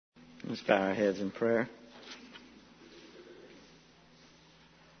Let's bow our heads in prayer.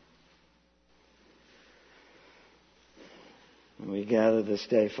 We gather this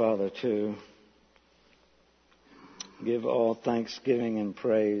day, Father, to give all thanksgiving and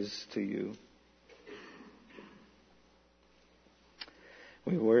praise to you.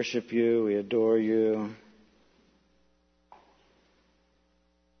 We worship you, we adore you,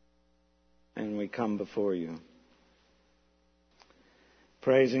 and we come before you.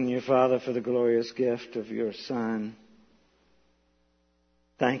 Praising you, Father, for the glorious gift of your Son.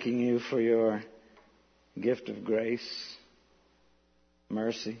 Thanking you for your gift of grace,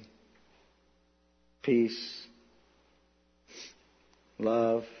 mercy, peace,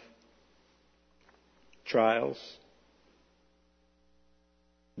 love, trials,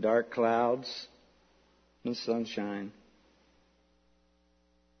 dark clouds, and sunshine.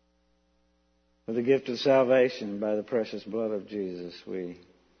 For the gift of salvation by the precious blood of Jesus, we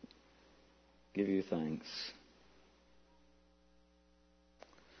give you thanks.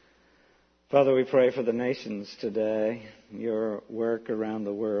 Father, we pray for the nations today, your work around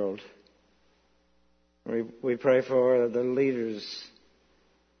the world. We pray for the leaders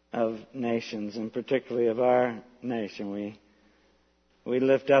of nations, and particularly of our nation. We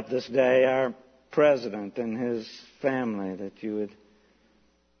lift up this day our president and his family, that you would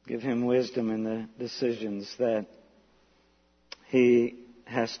give him wisdom in the decisions that he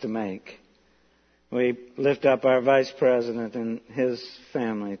has to make. We lift up our vice president and his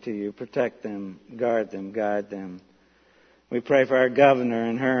family to you. Protect them, guard them, guide them. We pray for our governor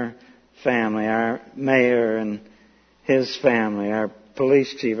and her family, our mayor and his family, our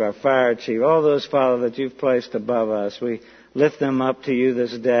police chief, our fire chief, all those, Father, that you've placed above us. We lift them up to you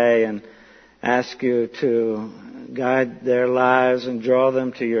this day and ask you to guide their lives and draw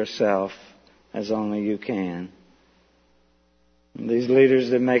them to yourself as only you can. And these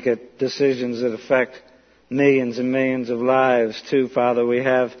leaders that make decisions that affect millions and millions of lives too, Father. We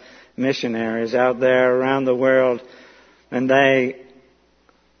have missionaries out there around the world, and they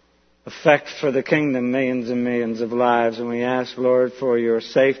affect for the kingdom millions and millions of lives. And we ask, Lord, for your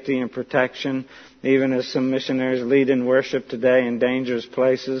safety and protection, even as some missionaries lead in worship today in dangerous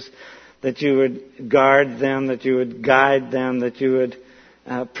places, that you would guard them, that you would guide them, that you would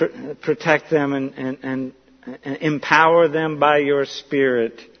protect them and empower them by your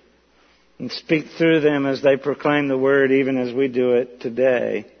Spirit, and speak through them as they proclaim the word, even as we do it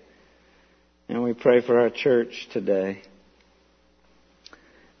today. And we pray for our church today.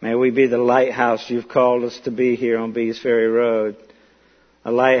 May we be the lighthouse you've called us to be here on Bees Ferry Road.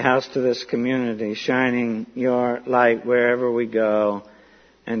 A lighthouse to this community, shining your light wherever we go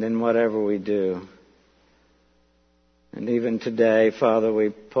and in whatever we do. And even today, Father, we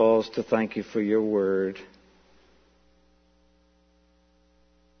pause to thank you for your word.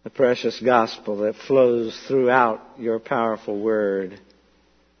 The precious gospel that flows throughout your powerful word.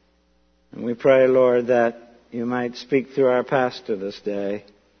 And we pray, Lord, that you might speak through our pastor this day.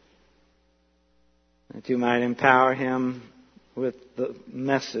 That you might empower him with the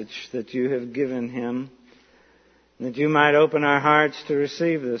message that you have given him. That you might open our hearts to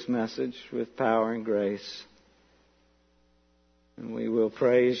receive this message with power and grace. And we will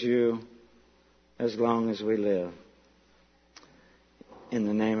praise you as long as we live. In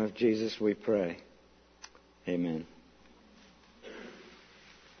the name of Jesus we pray. Amen.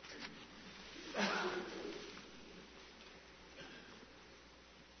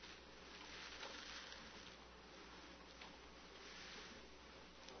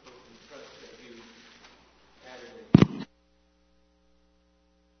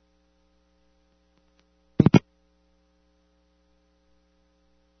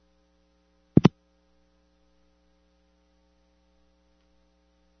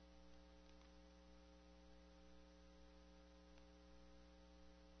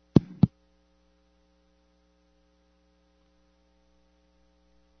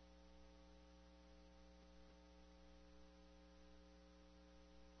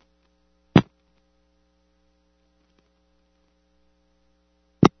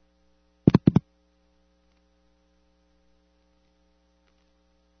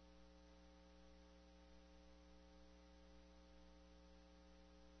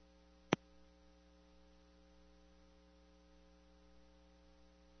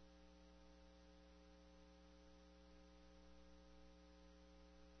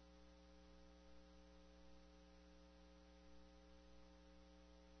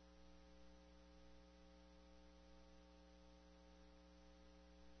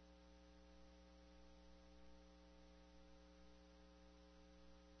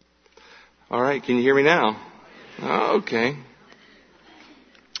 All right, can you hear me now? Oh, okay.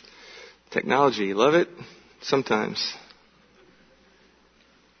 Technology, love it? Sometimes.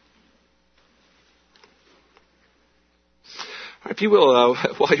 All right, if you will,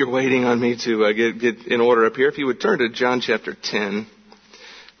 while you're waiting on me to get in order up here, if you would turn to John chapter 10,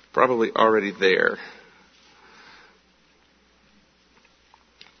 probably already there.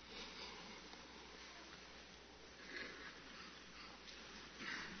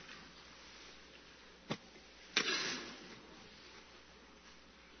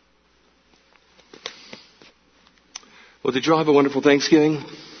 Well, did you all have a wonderful Thanksgiving?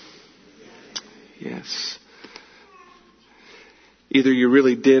 Yes. Either you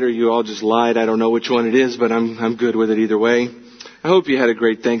really did or you all just lied. I don't know which one it is, but I'm good with it either way. I hope you had a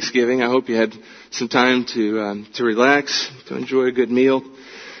great Thanksgiving. I hope you had some time to relax, to enjoy a good meal,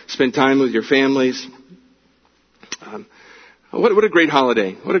 spend time with your families. What a great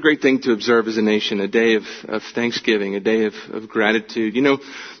holiday. What a great thing to observe as a nation, a day of Thanksgiving, a day of gratitude. You know,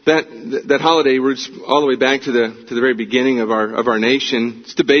 that holiday roots all the way back to the very beginning of our nation.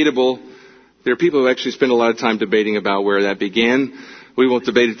 It's debatable. There are people who actually spend a lot of time debating about where that began. We won't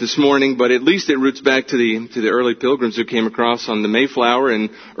debate it this morning, but at least it roots back to the early pilgrims who came across on the Mayflower, and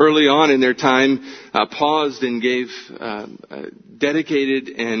early on in their time paused and gave dedicated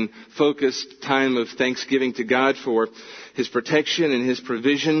and focused time of thanksgiving to God for His protection and His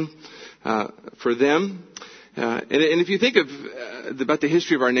provision for them. And if you think about the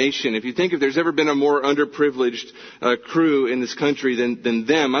history of our nation, if you think if there's ever been a more underprivileged crew in this country than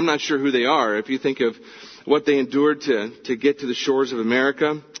them, I'm not sure who they are. If you think of what they endured to get to the shores of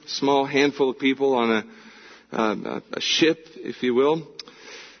America, a small handful of people on a ship, if you will,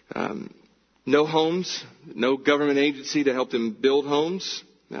 no homes, no government agency to help them build homes,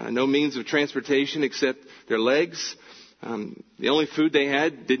 no means of transportation except their legs. The only food they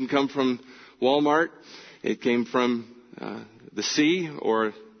had didn't come from Walmart. It came from the sea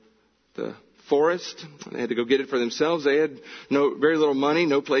or the forest. They had to go get it for themselves. They had very little money,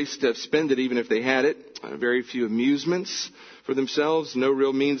 no place to spend it even if they had it. Very few amusements for themselves, no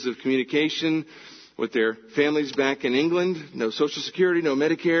real means of communication with their families back in England, no Social Security, no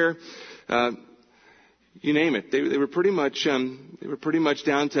Medicare, you name it. They were pretty much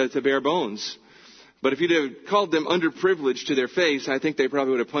down to bare bones. But if you'd have called them underprivileged to their face, I think they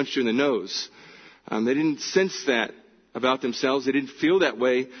probably would have punched you in the nose. They didn't sense that about themselves. They didn't feel that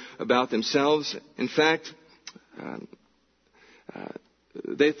way about themselves. In fact,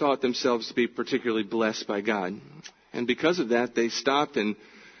 they thought themselves to be particularly blessed by God. And because of that, they stopped and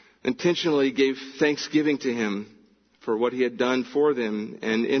intentionally gave thanksgiving to Him for what He had done for them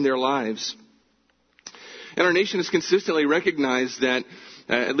and in their lives. And our nation has consistently recognized that,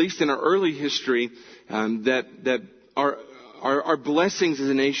 at least in our early history, that our blessings as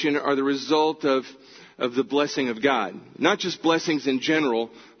a nation are the result of the blessing of God. Not just blessings in general,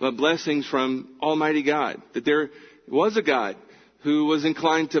 but blessings from Almighty God. That there was a God who was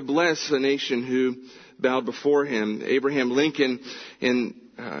inclined to bless a nation who bowed before Him. Abraham Lincoln, in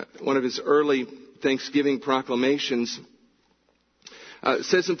one of his early Thanksgiving proclamations,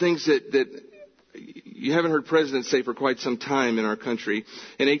 said some things that you haven't heard presidents say for quite some time in our country.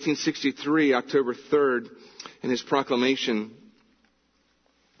 In 1863, October 3rd, in his proclamation,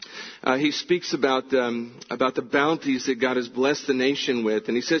 he speaks about the bounties that God has blessed the nation with.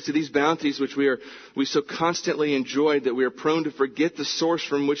 And he says, to these bounties which we so constantly enjoyed that we are prone to forget the source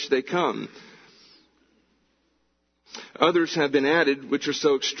from which they come. Others have been added, which are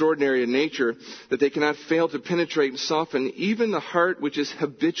so extraordinary in nature that they cannot fail to penetrate and soften even the heart which is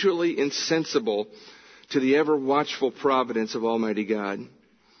habitually insensible to the ever watchful providence of Almighty God.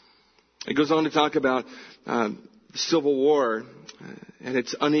 It goes on to talk about the Civil War and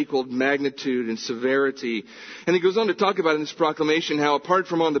its unequaled magnitude and severity. And he goes on to talk about in this proclamation how apart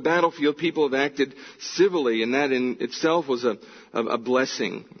from on the battlefield, people have acted civilly, and that in itself was a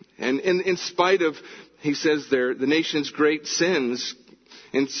blessing. And in spite of, he says there, the nation's great sins,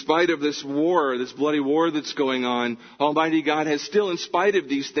 in spite of this war, this bloody war that's going on, Almighty God has still, in spite of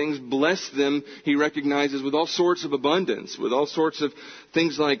these things, blessed them, he recognizes, with all sorts of abundance, with all sorts of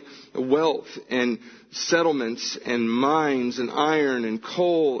things like wealth and settlements and mines and iron and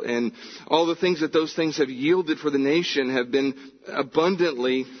coal, and all the things that those things have yielded for the nation have been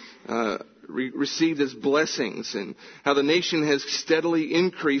abundantly received as blessings, and how the nation has steadily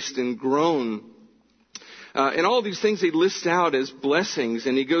increased and grown. And all these things he lists out as blessings,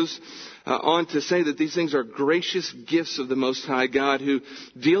 and he goes on to say that these things are gracious gifts of the Most High God, who,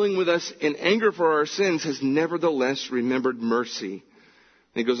 dealing with us in anger for our sins, has nevertheless remembered mercy.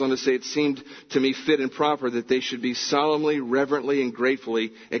 And he goes on to say, it seemed to me fit and proper that they should be solemnly, reverently, and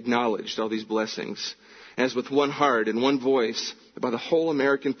gratefully acknowledged, all these blessings, as with one heart and one voice by the whole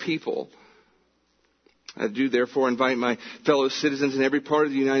American people. I do therefore invite my fellow citizens in every part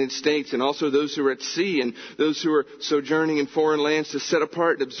of the United States, and also those who are at sea and those who are sojourning in foreign lands, to set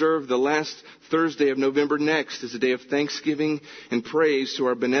apart and observe the last Thursday of November next as a day of thanksgiving and praise to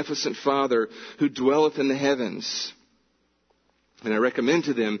our beneficent Father who dwelleth in the heavens. And I recommend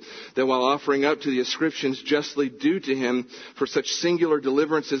to them that while offering up to the ascriptions justly due to Him for such singular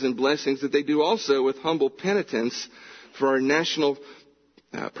deliverances and blessings, that they do also with humble penitence for our national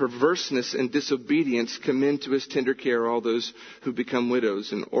perverseness and disobedience commend to His tender care all those who become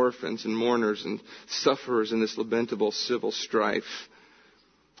widows and orphans and mourners and sufferers in this lamentable civil strife.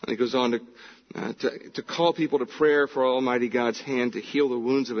 And he goes on to call people to prayer for Almighty God's hand to heal the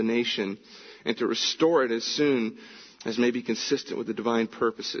wounds of a nation and to restore it as soon as may be consistent with the divine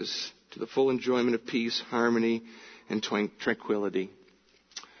purposes, to the full enjoyment of peace, harmony, and tranquility.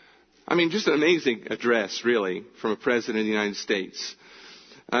 I mean, just an amazing address, really, from a president of the United States.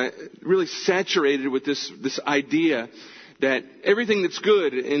 Really saturated with this idea that everything that's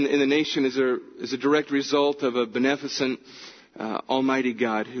good in the nation is a direct result of a beneficent, Almighty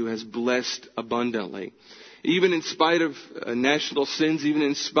God who has blessed abundantly. Even in spite of national sins, even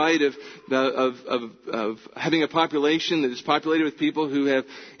in spite of having a population that is populated with people who have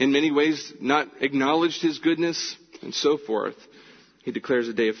in many ways not acknowledged His goodness and so forth, He declares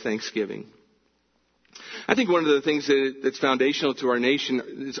a day of thanksgiving. I think one of the things that's foundational to our nation,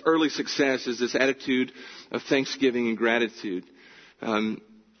 its early success, is this attitude of thanksgiving and gratitude.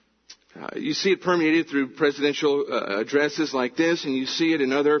 You see it permeated through presidential addresses like this, and you see it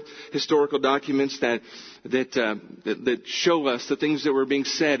in other historical documents that show us the things that were being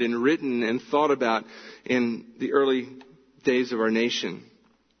said and written and thought about in the early days of our nation.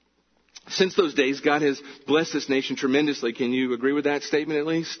 Since those days, God has blessed this nation tremendously. Can you agree with that statement at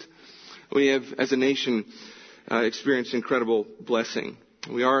least? We have, as a nation, experienced incredible blessing.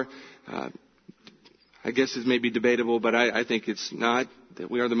 We are, I guess it may be debatable, but I think it's not, that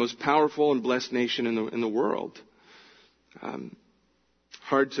we are the most powerful and blessed nation in the world.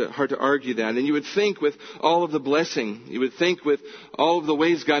 Hard to argue that. And you would think with all of the blessing, you would think with all of the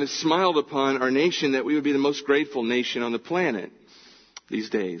ways God has smiled upon our nation, that we would be the most grateful nation on the planet these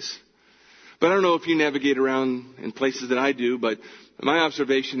days. But I don't know if you navigate around in places that I do, but my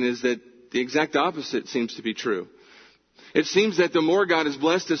observation is that the exact opposite seems to be true. It seems that the more God has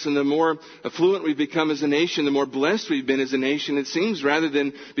blessed us and the more affluent we've become as a nation, the more blessed we've been as a nation, it seems rather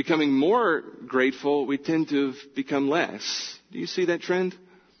than becoming more grateful, we tend to have become less. Do you see that trend?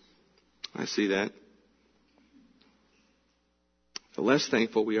 I see that. The less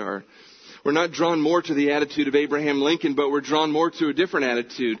thankful we are. We're not drawn more to the attitude of Abraham Lincoln, but we're drawn more to a different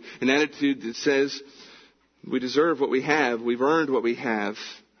attitude. An attitude that says we deserve what we have, we've earned what we have.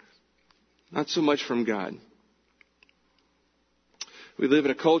 Not so much from God. We live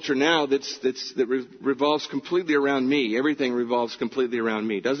in a culture now that revolves completely around me. Everything revolves completely around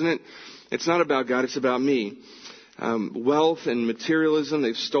me, doesn't it? It's not about God, it's about me. Wealth and materialism,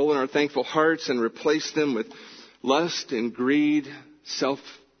 they've stolen our thankful hearts and replaced them with lust and greed,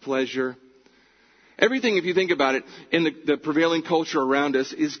 self-pleasure. Everything, if you think about it, in the prevailing culture around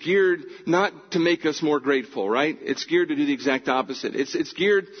us is geared not to make us more grateful, right? It's geared to do the exact opposite. It's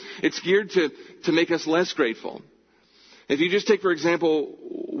geared to make us less grateful. If you just take, for example,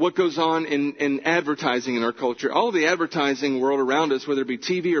 what goes on in advertising in our culture, all of the advertising world around us, whether it be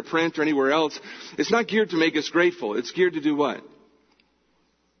TV or print or anywhere else, it's not geared to make us grateful. It's geared to do what?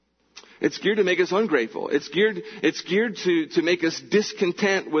 It's geared to make us ungrateful. It's geared to make us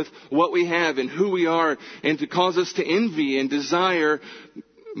discontent with what we have and who we are, and to cause us to envy and desire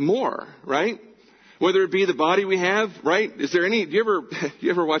more, right? Whether it be the body we have, right? Do you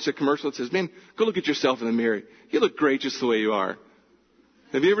ever watch a commercial that says, man, go look at yourself in the mirror. You look great just the way you are.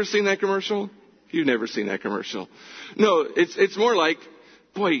 Have you ever seen that commercial? You've never seen that commercial. No, it's more like,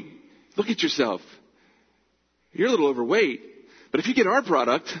 boy, look at yourself. You're a little overweight, but if you get our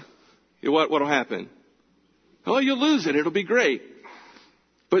product, what'll happen? Oh, you'll lose it. It'll be great.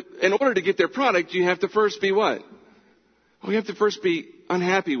 But in order to get their product, you have to first be what? Well, you have to first be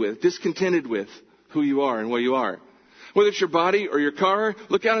unhappy with, discontented with who you are and what you are. Whether it's your body or your car,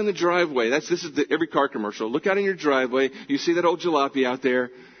 look out in the driveway. This is every car commercial. Look out in your driveway. You see that old jalopy out there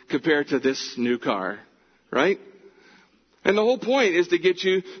compared to this new car, right? And the whole point is to get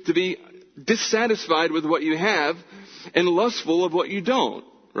you to be dissatisfied with what you have and lustful of what you don't,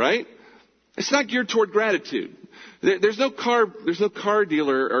 right? It's not geared toward gratitude. There's no car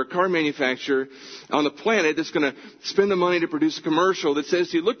dealer or car manufacturer on the planet that's going to spend the money to produce a commercial that says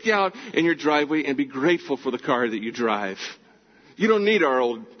to you, look out in your driveway and be grateful for the car that you drive. You don't need our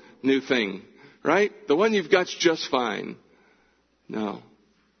old new thing, right? The one you've got's just fine. No.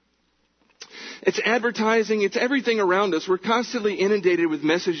 It's advertising. It's everything around us. We're constantly inundated with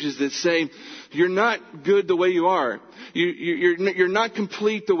messages that say, you're not good the way you are. You're not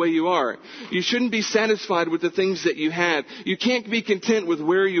complete the way you are. You shouldn't be satisfied with the things that you have. You can't be content with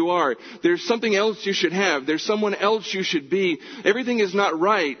where you are. There's something else you should have. There's someone else you should be. Everything is not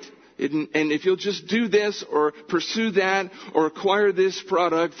right. And if you'll just do this or pursue that or acquire this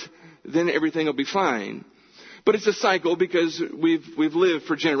product, then everything will be fine. But it's a cycle because we've lived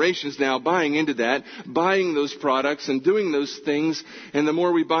for generations now buying into that, buying those products and doing those things. And the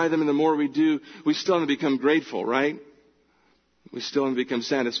more we buy them and the more we do, we still haven't become grateful, right? We still haven't become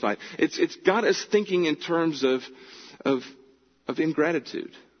satisfied. It's got us thinking in terms of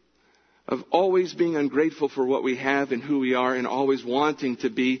ingratitude, of always being ungrateful for what we have and who we are and always wanting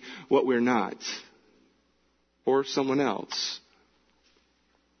to be what we're not or someone else.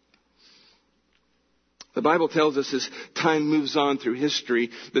 The Bible tells us as time moves on through history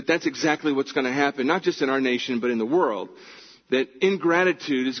that that's exactly what's going to happen, not just in our nation, but in the world. That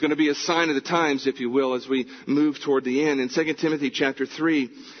ingratitude is going to be a sign of the times, if you will, as we move toward the end. In 2 Timothy chapter 3,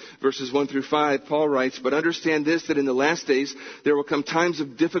 verses 1 through 5, Paul writes, "But understand this, that in the last days there will come times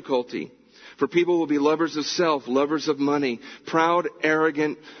of difficulty. For people will be lovers of self, lovers of money, proud,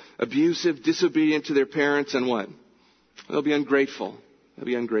 arrogant, abusive, disobedient to their parents, and what? They'll be ungrateful. They'll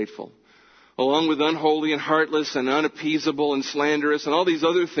be ungrateful. Along with unholy and heartless and unappeasable and slanderous and all these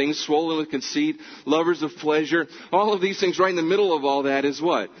other things, swollen with conceit, lovers of pleasure. All of these things right in the middle of all that is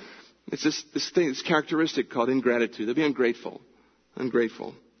what? It's this thing, this characteristic called ingratitude. They'll be ungrateful.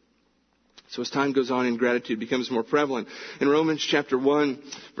 Ungrateful. So as time goes on, ingratitude becomes more prevalent. In Romans chapter 1,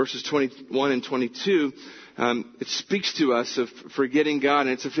 verses 21 and 22, it speaks to us of forgetting God, and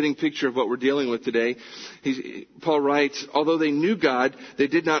it's a fitting picture of what we're dealing with today. Paul writes, although they knew God, they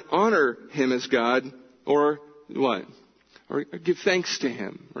did not honor Him as God, or what? Or give thanks to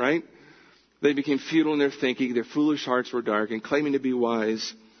Him, right? They became futile in their thinking, their foolish hearts were dark, and claiming to be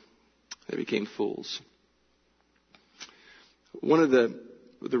wise, they became fools. One of the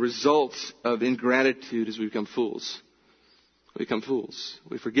results of ingratitude is we become fools. We become fools.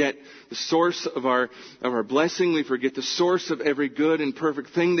 We forget the source of our blessing. We forget the source of every good and perfect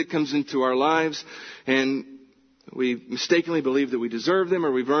thing that comes into our lives. And we mistakenly believe that we deserve them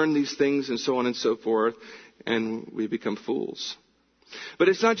or we've earned these things and so on and so forth. And we become fools. But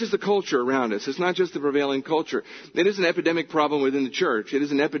it's not just the culture around us. It's not just the prevailing culture. It is an epidemic problem within the church. It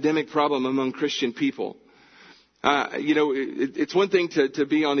is an epidemic problem among Christian people. It's one thing to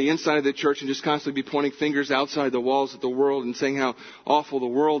be on the inside of the church and just constantly be pointing fingers outside the walls of the world and saying how awful the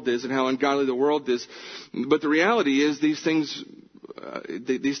world is and how ungodly the world is. But the reality is these things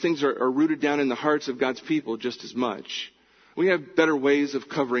are rooted down in the hearts of God's people just as much. We have better ways of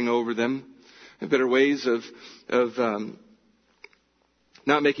covering over them, and better ways of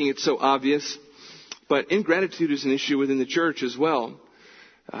not making it so obvious. But ingratitude is an issue within the church as well.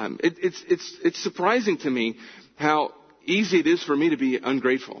 It's surprising to me how easy it is for me to be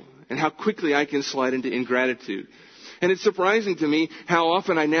ungrateful and how quickly I can slide into ingratitude. And it's surprising to me how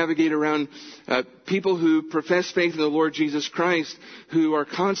often I navigate around people who profess faith in the Lord Jesus Christ who are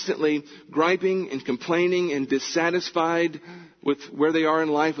constantly griping and complaining and dissatisfied with where they are in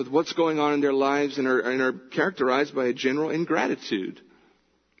life, with what's going on in their lives, and are characterized by a general ingratitude.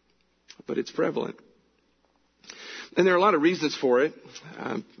 But it's prevalent. And there are a lot of reasons for it.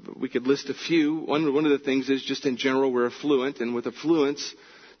 We could list a few. One of the things is just in general we're affluent, and with affluence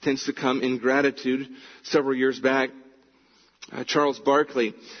tends to come ingratitude. Several years back, Charles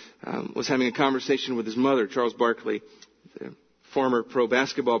Barkley was having a conversation with his mother. Charles Barkley, the former pro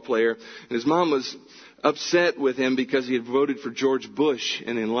basketball player, and his mom was upset with him because he had voted for George Bush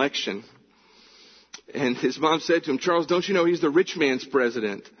in an election. And his mom said to him, "Charles, don't you know he's the rich man's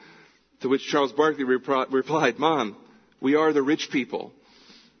president?" To which Charles Barkley replied, "Mom, we are the rich people."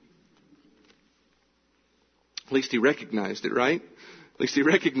 At least he recognized it, right? At least he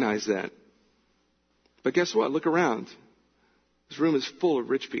recognized that. But guess what? Look around. This room is full of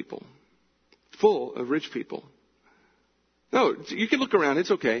rich people. Full of rich people. No, you can look around.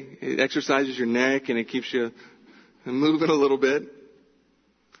 It's okay. It exercises your neck and it keeps you moving a little bit.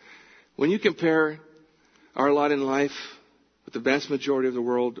 When you compare our lot in life with the vast majority of the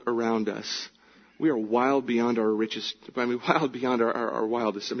world around us, we are wild beyond our richest. Wild beyond our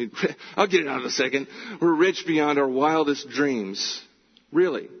wildest. I'll get it out in a second. We're rich beyond our wildest dreams.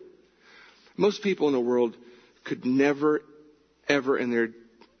 Really. Most people in the world could never, ever in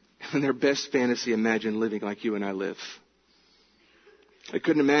their best fantasy imagine living like you and I live. They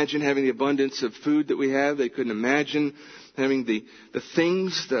couldn't imagine having the abundance of food that we have. They couldn't imagine having the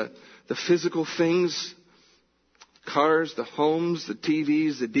things, the physical things cars, the homes, the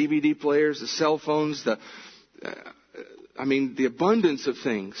TVs, the DVD players, the cell phones, the abundance of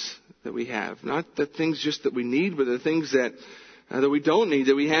things that we have. Not the things just that we need, but the things that we don't need,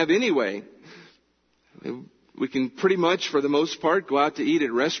 that we have anyway. We can pretty much, for the most part, go out to eat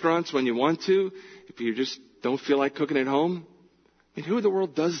at restaurants when you want to, if you just don't feel like cooking at home. I mean, who in the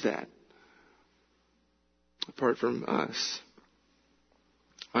world does that? Apart from us.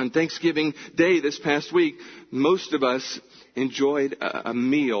 On Thanksgiving Day this past week, most of us enjoyed a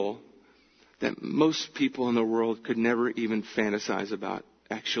meal that most people in the world could never even fantasize about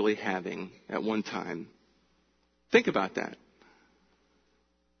actually having at one time. Think about that.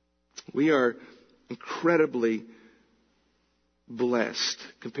 We are incredibly blessed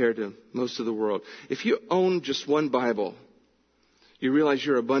compared to most of the world. If you own just one Bible, you realize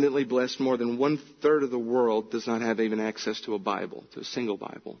you're abundantly blessed. More than 1/3 of the world does not have even access to a Bible, to a single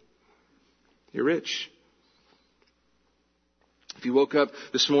Bible. You're rich. If you woke up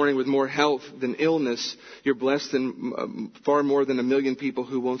this morning with more health than illness, you're blessed than far more than 1 million people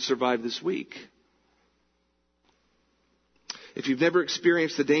who won't survive this week. If you've never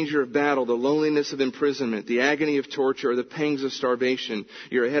experienced the danger of battle, the loneliness of imprisonment, the agony of torture, or the pangs of starvation,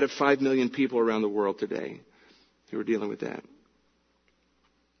 you're ahead of 5 million people around the world today who are dealing with that.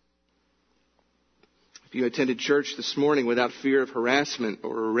 If you attended church this morning without fear of harassment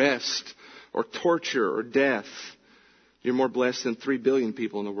or arrest or torture or death, you're more blessed than 3 billion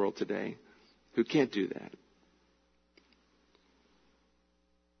people in the world today who can't do that.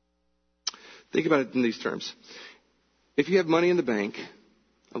 Think about it in these terms. If you have money in the bank,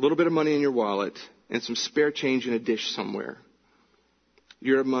 a little bit of money in your wallet, and some spare change in a dish somewhere,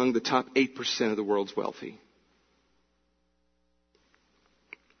 you're among the top 8% of the world's wealthy.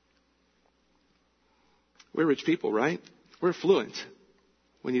 We're rich people, right? We're affluent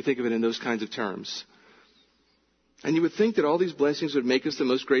when you think of it in those kinds of terms. And you would think that all these blessings would make us the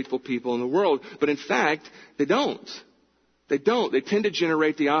most grateful people in the world. But in fact, they don't. They don't. They tend to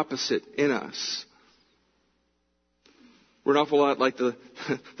generate the opposite in us. We're an awful lot like the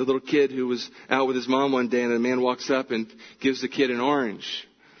little kid who was out with his mom one day and a man walks up and gives the kid an orange.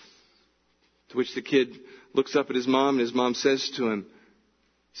 To which the kid looks up at his mom and his mom says to him,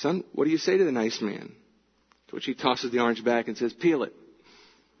 "Son, what do you say to the nice man?" To which he tosses the orange back and says, "Peel it."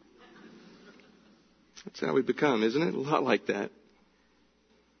 That's how we become, isn't it? A lot like that.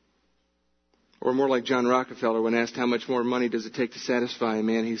 Or more like John Rockefeller when asked how much more money does it take to satisfy a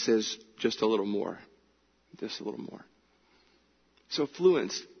man, he says, just a little more. Just a little more. So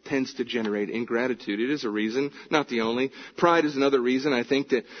affluence tends to generate ingratitude. It is a reason, not the only. Pride is another reason. I think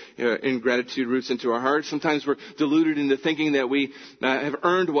that ingratitude roots into our hearts. Sometimes we're deluded into thinking that we have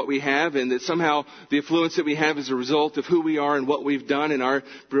earned what we have and that somehow the affluence that we have is a result of who we are and what we've done and our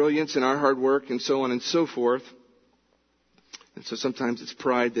brilliance and our hard work and so on and so forth. And so sometimes it's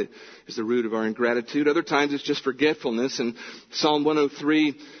pride that is the root of our ingratitude. Other times it's just forgetfulness. And Psalm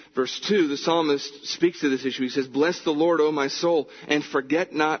 103, verse 2, the psalmist speaks to this issue. He says, "Bless the Lord, O my soul, and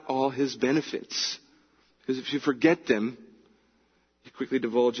forget not all his benefits." Because if you forget them, you quickly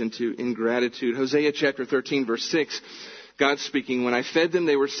divulge into ingratitude. Hosea chapter 13, verse 6, God speaking, "When I fed them,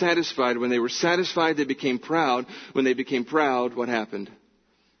 they were satisfied. When they were satisfied, they became proud. When they became proud, what happened?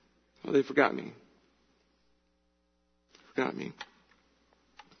 Well, they forgot me. Forgot me."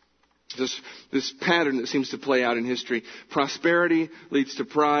 This pattern that seems to play out in history. Prosperity leads to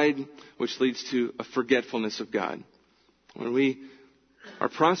pride, which leads to a forgetfulness of God. When we are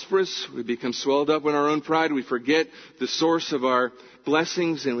prosperous, we become swelled up in our own pride. We forget the source of our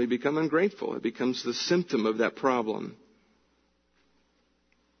blessings and we become ungrateful. It becomes the symptom of that problem.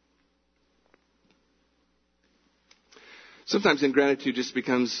 Sometimes ingratitude just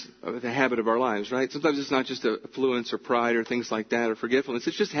becomes the habit of our lives, right? Sometimes it's not just affluence or pride or things like that or forgetfulness.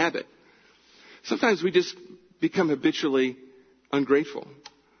 It's just habit. Sometimes we just become habitually ungrateful.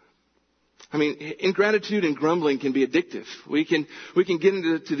 I mean, ingratitude and grumbling can be addictive. We can get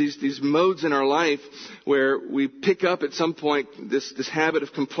into these modes in our life where we pick up at some point this habit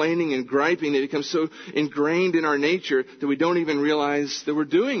of complaining and griping that becomes so ingrained in our nature that we don't even realize that we're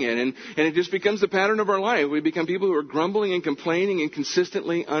doing it. And it just becomes the pattern of our life. We become people who are grumbling and complaining and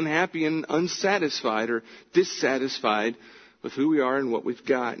consistently unhappy and unsatisfied or dissatisfied with who we are and what we've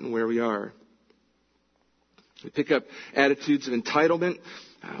got and where we are. We pick up attitudes of entitlement.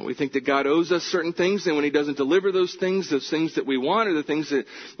 We think that God owes us certain things, and when He doesn't deliver those things that we want or the things that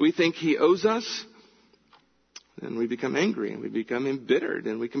we think He owes us, then we become angry and we become embittered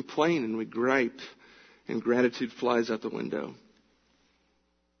and we complain and we gripe, and gratitude flies out the window.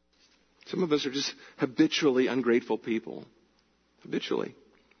 Some of us are just habitually ungrateful people. Habitually.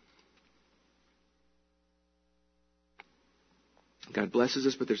 God blesses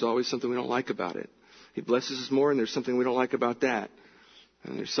us, but there's always something we don't like about it. He blesses us more, and there's something we don't like about that.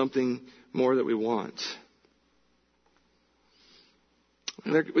 And there's something more that we want.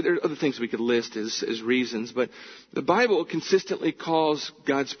 There are other things we could list as reasons, but the Bible consistently calls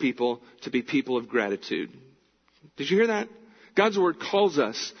God's people to be people of gratitude. Did you hear that? God's Word calls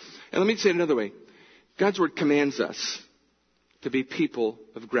us, and let me say it another way. God's Word commands us to be people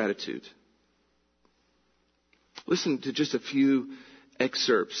of gratitude. Listen to just a few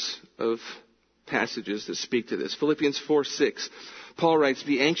excerpts of passages that speak to this. Philippians 4:6. Paul writes,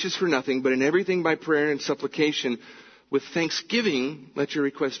 "Be anxious for nothing, but in everything by prayer and supplication, with thanksgiving, let your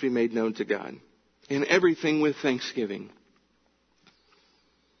requests be made known to God." In everything with thanksgiving.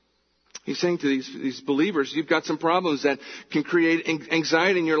 He's saying to these believers, you've got some problems that can create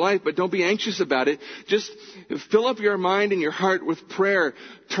anxiety in your life, but don't be anxious about it. Just fill up your mind and your heart with prayer.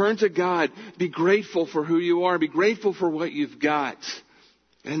 Turn to God. Be grateful for who you are. Be grateful for what you've got.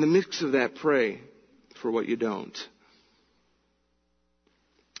 And in the mix of that, pray for what you don't.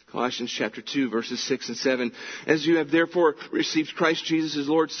 Colossians chapter 2, verses 6 and 7. "As you have therefore received Christ Jesus as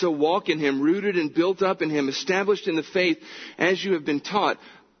Lord, so walk in Him, rooted and built up in Him, established in the faith as you have been taught,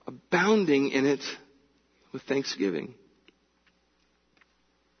 abounding in it with thanksgiving."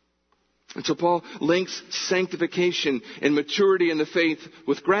 And so Paul links sanctification and maturity in the faith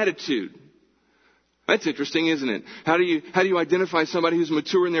with gratitude. That's interesting, isn't it? How do you identify somebody who's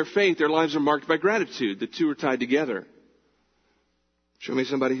mature in their faith? Their lives are marked by gratitude. The two are tied together. Show me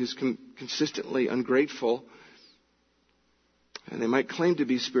somebody who's consistently ungrateful, and they might claim to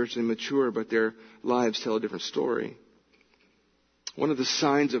be spiritually mature, but their lives tell a different story. One of the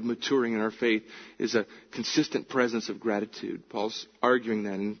signs of maturing in our faith is a consistent presence of gratitude. Paul's arguing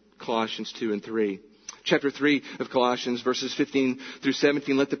that in Colossians 2 and 3. Chapter 3 of Colossians, verses 15 through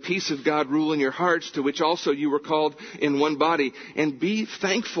 17. "Let the peace of God rule in your hearts, to which also you were called in one body, and be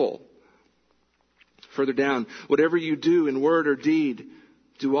thankful." Further down, "Whatever you do in word or deed,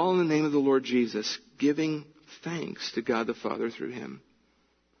 do all in the name of the Lord Jesus, giving thanks to God the Father through Him."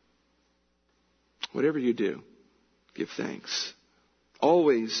 Whatever you do, give thanks.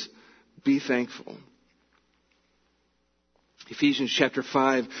 Always be thankful. Ephesians chapter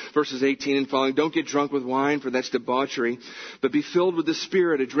 5, verses 18 and following. "Don't get drunk with wine, for that's debauchery, but be filled with the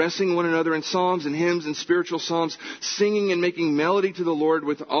Spirit, addressing one another in psalms and hymns and spiritual psalms, singing and making melody to the Lord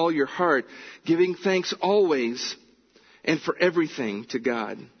with all your heart, giving thanks always and for everything to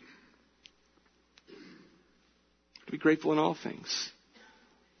God." To be grateful in all things.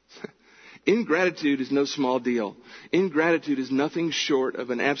 Ingratitude is no small deal. Ingratitude is nothing short of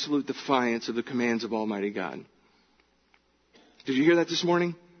an absolute defiance of the commands of Almighty God. Did you hear that this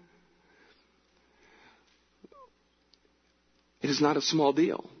morning? It is not a small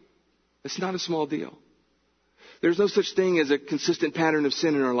deal. It's not a small deal. There's no such thing as a consistent pattern of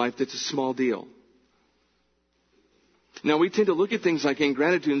sin in our life that's a small deal. Now, we tend to look at things like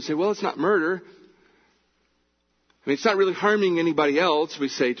ingratitude and say, well, it's not murder. I mean, it's not really harming anybody else, we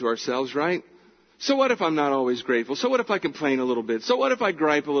say to ourselves, right? So what if I'm not always grateful? So what if I complain a little bit? So what if I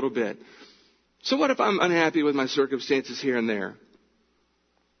gripe a little bit? So what if I'm unhappy with my circumstances here and there?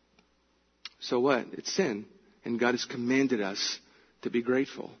 So what? It's sin. And God has commanded us to be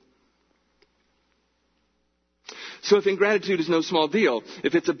grateful. So if ingratitude is no small deal,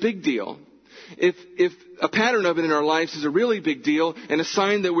 if it's a big deal, if a pattern of it in our lives is a really big deal and a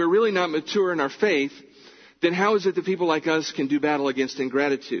sign that we're really not mature in our faith, then how is it that people like us can do battle against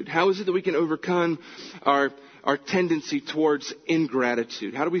ingratitude? How is it that we can overcome our tendency towards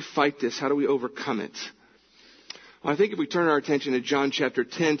ingratitude? How do we fight this? How do we overcome it? Well, I think if we turn our attention to John chapter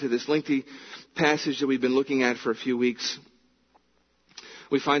 10, to this lengthy passage that we've been looking at for a few weeks,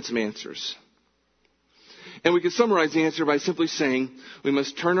 we find some answers. And we can summarize the answer by simply saying we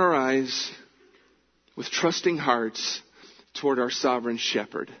must turn our eyes with trusting hearts toward our sovereign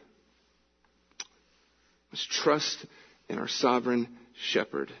shepherd. We must trust in our sovereign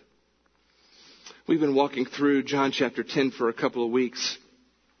shepherd. We've been walking through John chapter 10 for a couple of weeks.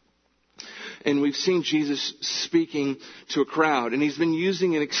 And we've seen Jesus speaking to a crowd. And He's been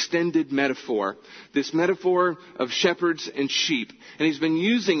using an extended metaphor. This metaphor of shepherds and sheep. And He's been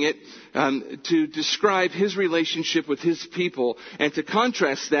using it to describe His relationship with His people. And to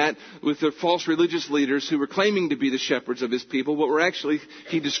contrast that with the false religious leaders who were claiming to be the shepherds of His people. But were actually,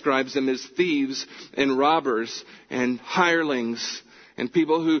 He describes them as thieves and robbers and hirelings. And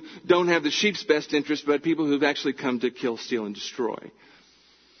people who don't have the sheep's best interest, but people who've actually come to kill, steal, and destroy.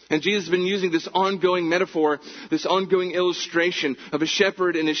 And Jesus has been using this ongoing metaphor, this ongoing illustration of a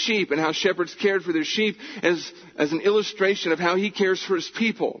shepherd and a sheep, and how shepherds cared for their sheep as an illustration of how He cares for His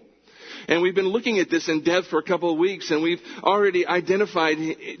people. And we've been looking at this in depth for a couple of weeks, and we've already identified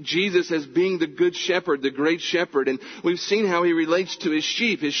Jesus as being the good shepherd, the great shepherd. And we've seen how he relates to his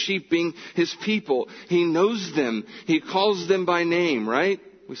sheep being his people. He knows them. He calls them by name, right?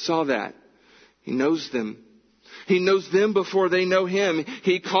 We saw that. He knows them. He knows them before they know him.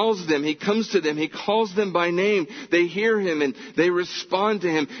 He calls them. He comes to them. He calls them by name. They hear him and they respond to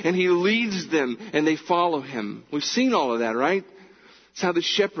him. And he leads them and they follow him. We've seen all of that, right? It's how the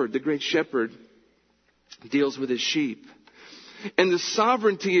shepherd, the great shepherd, deals with his sheep. And the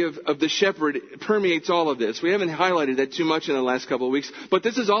sovereignty of the shepherd permeates all of this. We haven't highlighted that too much in the last couple of weeks. But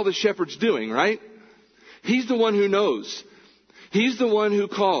this is all the shepherd's doing, right? He's the one who knows. He's the one who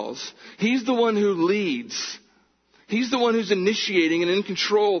calls. He's the one who leads. He's the one who's initiating and in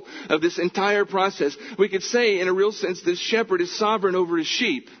control of this entire process. We could say, in a real sense, this shepherd is sovereign over his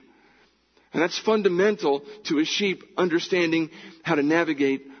sheep. And that's fundamental to his sheep understanding how to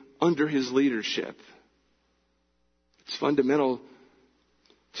navigate under his leadership. It's fundamental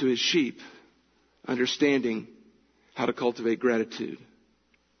to his sheep understanding how to cultivate gratitude.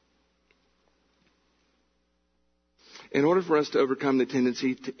 In order for us to overcome the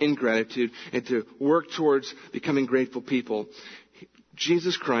tendency to ingratitude and to work towards becoming grateful people,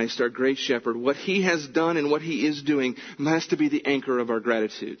 Jesus Christ, our great shepherd, what he has done and what he is doing has to be the anchor of our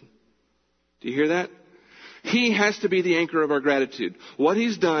gratitude. Do you hear that? He has to be the anchor of our gratitude. What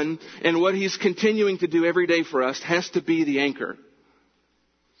he's done and what he's continuing to do every day for us has to be the anchor.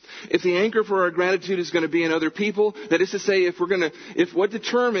 If the anchor for our gratitude is going to be in other people, that is to say, if what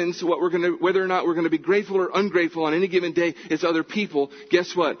determines whether or not we're going to be grateful or ungrateful on any given day is other people,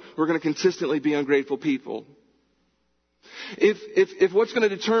 guess what? We're going to consistently be ungrateful people. If what's going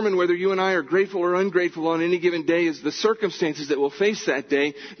to determine whether you and I are grateful or ungrateful on any given day is the circumstances that we'll face that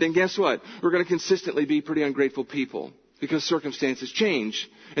day, then guess what? We're going to consistently be pretty ungrateful people because circumstances change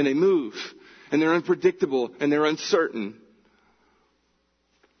and they move and they're unpredictable and they're uncertain.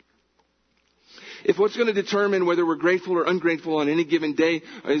 If what's going to determine whether we're grateful or ungrateful on any given day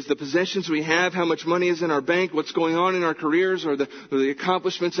is the possessions we have, how much money is in our bank, what's going on in our careers, or the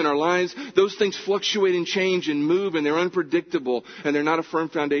accomplishments in our lives, those things fluctuate and change and move, and they're unpredictable, and they're not a firm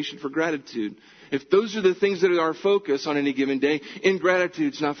foundation for gratitude. If those are the things that are our focus on any given day,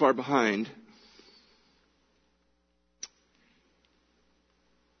 ingratitude's not far behind.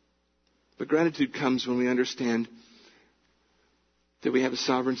 But gratitude comes when we understand that we have a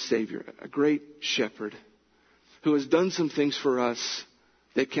sovereign Savior, a great shepherd, who has done some things for us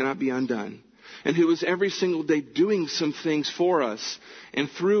that cannot be undone, and who is every single day doing some things for us and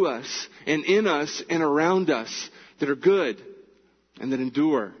through us and in us and around us that are good and that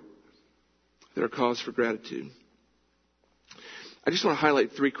endure, that are cause for gratitude. I just want to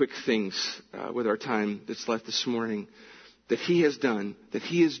highlight three quick things with our time that's left this morning that he has done, that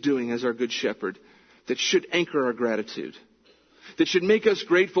he is doing as our good shepherd, that should anchor our gratitude, that should make us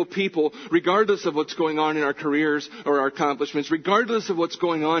grateful people regardless of what's going on in our careers or our accomplishments, regardless of what's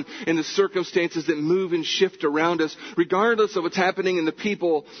going on in the circumstances that move and shift around us, regardless of what's happening in the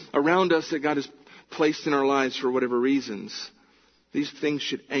people around us that God has placed in our lives for whatever reasons. These things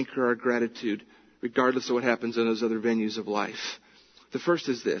should anchor our gratitude regardless of what happens in those other venues of life. The first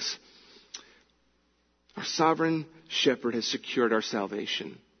is this: our sovereign shepherd has secured our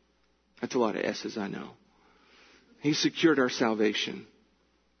salvation. That's a lot of S's, I know. He secured our salvation.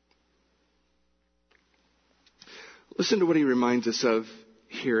 Listen to what he reminds us of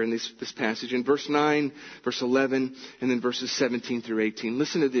here in this passage. In verse 9, verse 11, and then verses 17 through 18.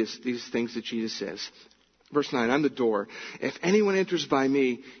 Listen to these things that Jesus says. Verse 9, I'm the door. If anyone enters by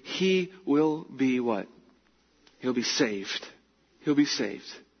me, he will be what? He'll be saved. He'll be saved.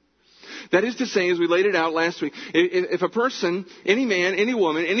 That is to say, as we laid it out last week, if a person, any man, any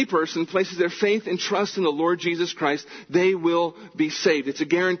woman, any person places their faith and trust in the Lord Jesus Christ, they will be saved. It's a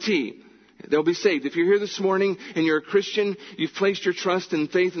guarantee. They'll be saved. If you're here this morning and you're a Christian, you've placed your trust and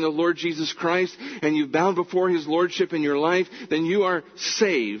faith in the Lord Jesus Christ, and you've bowed before His Lordship in your life, then you are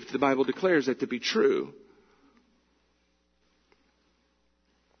saved. The Bible declares that to be true.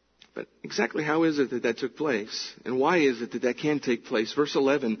 But exactly how is it that took place? And why is it that can take place? Verse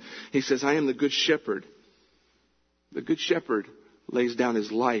 11, he says, I am the good shepherd. The good shepherd lays down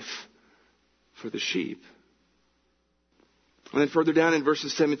his life for the sheep. And then further down in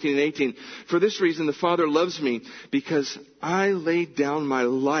verses 17 and 18, for this reason the Father loves me, because I laid down my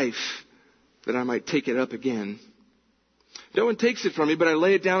life that I might take it up again. No one takes it from me, but I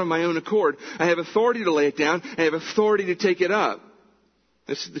lay it down on my own accord. I have authority to lay it down. I have authority to take it up.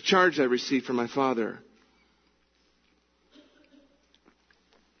 This is the charge I received from my Father.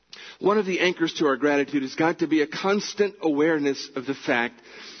 One of the anchors to our gratitude has got to be a constant awareness of the fact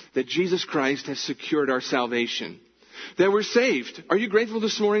that Jesus Christ has secured our salvation. That we're saved. Are you grateful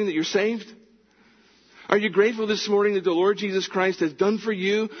this morning that you're saved? Are you grateful this morning that the Lord Jesus Christ has done for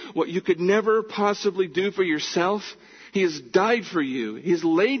you what you could never possibly do for yourself? He has died for you. He has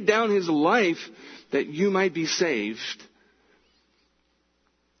laid down His life that you might be saved.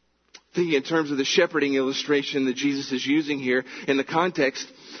 Thinking in terms of the shepherding illustration that Jesus is using here in the context,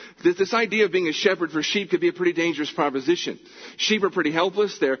 this idea of being a shepherd for sheep could be a pretty dangerous proposition. Sheep are pretty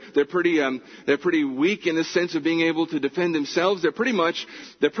helpless. They're pretty weak in the sense of being able to defend themselves. They're pretty much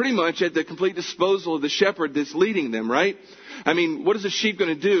at the complete disposal of the shepherd that's leading them, right? I mean, what is a sheep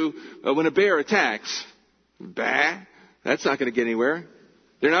going to do when a bear attacks? Bah! That's not going to get anywhere.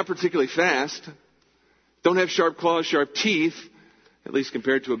 They're not particularly fast. Don't have sharp claws, sharp teeth, at least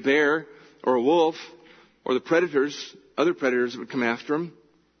compared to a bear or a wolf or the predators, other predators that would come after them.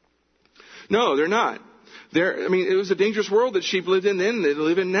 No, they're not. It was a dangerous world that sheep lived in then, they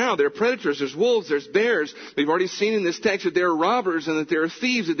live in now. There are predators, there's wolves, there's bears. We've already seen in this text that there are robbers and that there are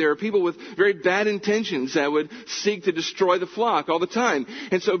thieves, that there are people with very bad intentions that would seek to destroy the flock all the time.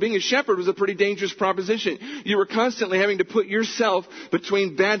 And so being a shepherd was a pretty dangerous proposition. You were constantly having to put yourself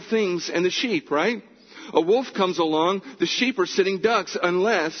between bad things and the sheep, right? A wolf comes along, the sheep are sitting ducks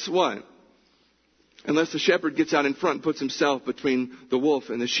unless what? Unless the shepherd gets out in front and puts himself between the wolf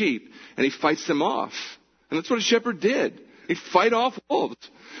and the sheep. And he fights them off. And that's what a shepherd did. He'd fight off wolves.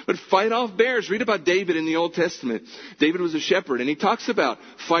 But fight off bears. Read about David in the Old Testament. David was a shepherd. And he talks about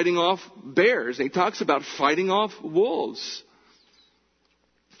fighting off bears. And he talks about fighting off wolves.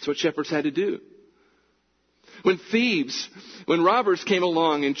 That's what shepherds had to do. When robbers came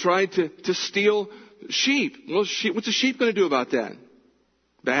along and tried to steal sheep. Well, what's a sheep going to do about that?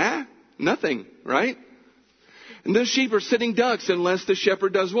 Bah? Nothing, right? And those sheep are sitting ducks unless the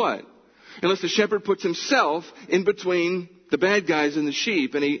shepherd does what? Unless the shepherd puts himself in between the bad guys and the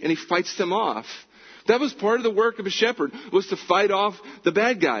sheep and he fights them off. That was part of the work of a shepherd, was to fight off the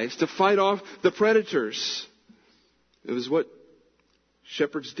bad guys, to fight off the predators. It was what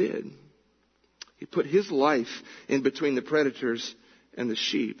shepherds did. He put his life in between the predators and the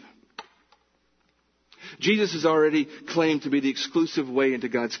sheep. Jesus has already claimed to be the exclusive way into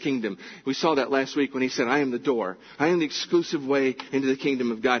God's kingdom. We saw that last week when he said, I am the door. I am the exclusive way into the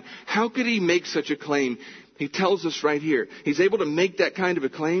kingdom of God. How could he make such a claim? He tells us right here. He's able to make that kind of a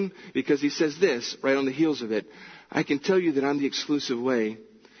claim because he says this right on the heels of it. I can tell you that I'm the exclusive way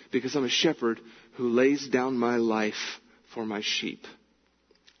because I'm a shepherd who lays down my life for my sheep.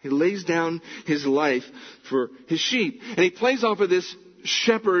 He lays down his life for his sheep. And he plays off of this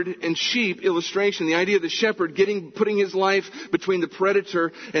shepherd and sheep illustration, the idea of the shepherd putting his life between the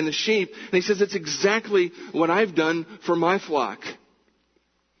predator and the sheep. And he says, it's exactly what I've done for my flock.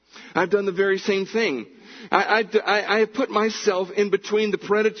 I've done the very same thing. I have put myself in between the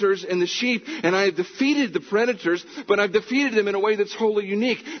predators and the sheep, and I have defeated the predators, but I've defeated them in a way that's wholly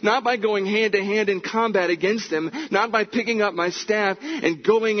unique. Not by going hand to hand in combat against them, not by picking up my staff and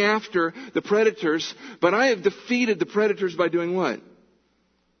going after the predators, but I have defeated the predators by doing what?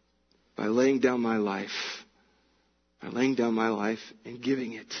 By laying down my life. By laying down my life and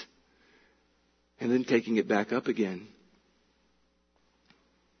giving it. And then taking it back up again.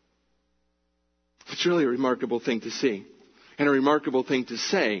 It's really a remarkable thing to see. And a remarkable thing to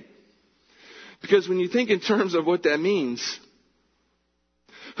say. Because when you think in terms of what that means,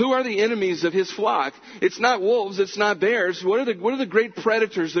 who are the enemies of his flock? It's not wolves, it's not bears. What are the great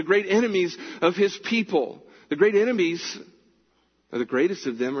predators, the great enemies of his people? The great enemies, or the greatest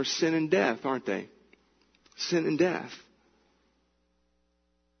of them, are sin and death, aren't they? Sin and death.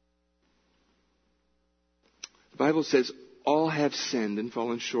 The Bible says all have sinned and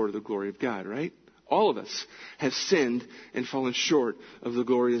fallen short of the glory of God, right? All of us have sinned and fallen short of the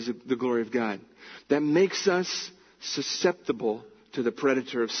glory of God. That makes us susceptible to the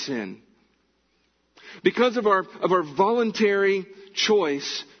predator of sin. Because of our voluntary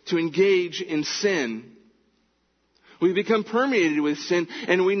choice to engage in sin, we become permeated with sin,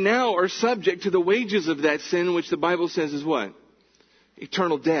 and we now are subject to the wages of that sin, which the Bible says is what?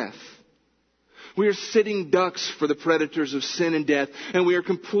 Eternal death. We are sitting ducks for the predators of sin and death, and we are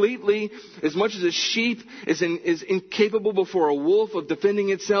completely, as much as a sheep is incapable before a wolf of defending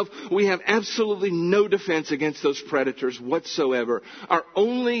itself, we have absolutely no defense against those predators whatsoever. Our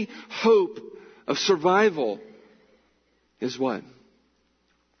only hope of survival is what?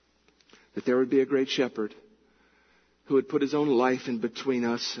 That there would be a great shepherd who would put his own life in between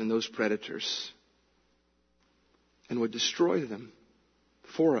us and those predators and would destroy them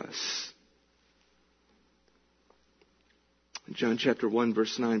for us. In John chapter 1,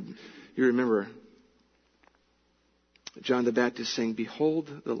 verse 9, you remember John the Baptist saying,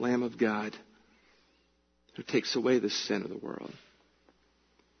 "Behold the Lamb of God who takes away the sin of the world."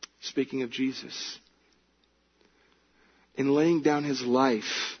 Speaking of Jesus, in laying down his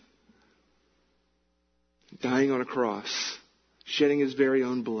life, dying on a cross, shedding his very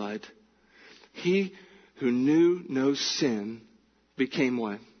own blood, he who knew no sin became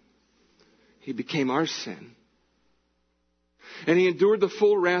what? He became our sin. And he endured the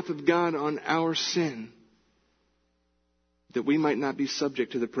full wrath of God on our sin, that we might not be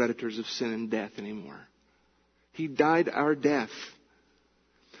subject to the predators of sin and death anymore. He died our death.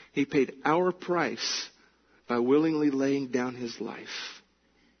 He paid our price by willingly laying down his life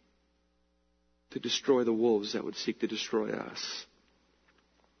to destroy the wolves that would seek to destroy us.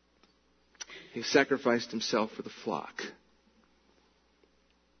 He sacrificed himself for the flock.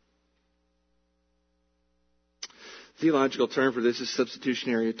 Theological term for this is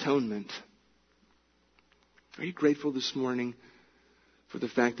substitutionary atonement. Are you grateful this morning for the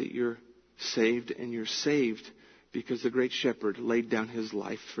fact that you're saved, and you're saved because the great shepherd laid down his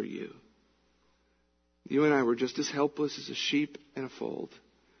life for you? You and I were just as helpless as a sheep in a fold.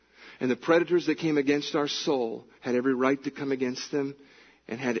 And the predators that came against our soul had every right to come against them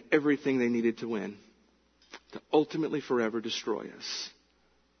and had everything they needed to win, to ultimately forever destroy us.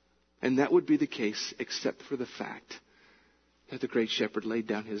 And that would be the case except for the fact that the great shepherd laid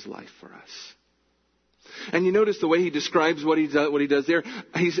down his life for us. And you notice the way he describes what he does there.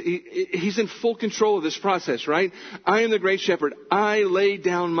 He's in full control of this process, right? I am the great shepherd. I lay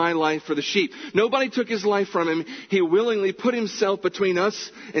down my life for the sheep. Nobody took his life from him. He willingly put himself between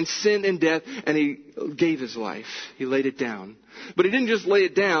us and sin and death, and he gave his life. He laid it down. But he didn't just lay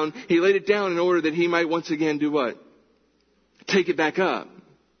it down. He laid it down in order that he might once again do what? Take it back up.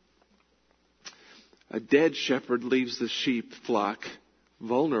 A dead shepherd leaves the sheep flock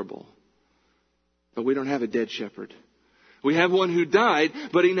vulnerable. But we don't have a dead shepherd. We have one who died,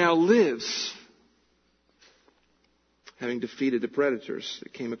 but he now lives, having defeated the predators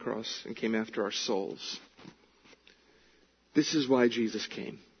that came across and came after our souls. This is why Jesus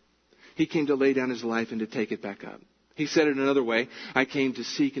came. He came to lay down his life and to take it back up. He said it another way, I came to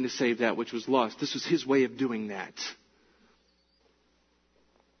seek and to save that which was lost. This was his way of doing that.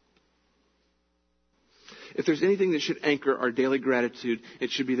 If there's anything that should anchor our daily gratitude, it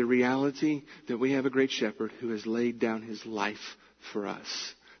should be the reality that we have a great shepherd who has laid down his life for us.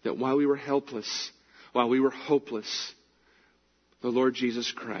 That while we were helpless, while we were hopeless, the Lord Jesus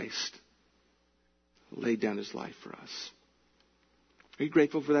Christ laid down his life for us. Are you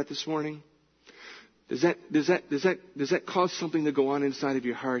grateful for that this morning? Does that cause something to go on inside of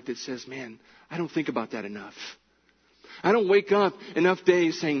your heart that says, man, I don't think about that enough. I don't wake up enough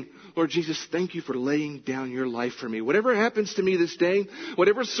days saying, Lord Jesus, thank you for laying down your life for me. Whatever happens to me this day,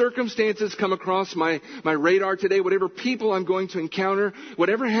 whatever circumstances come across my radar today, whatever people I'm going to encounter,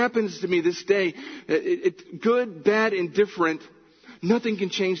 whatever happens to me this day, good, bad, indifferent, nothing can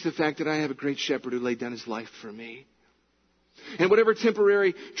change the fact that I have a great shepherd who laid down his life for me. And whatever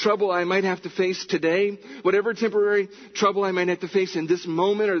temporary trouble I might have to face today, whatever temporary trouble I might have to face in this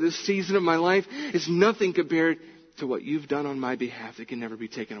moment or this season of my life, is nothing compared to what you've done on my behalf that can never be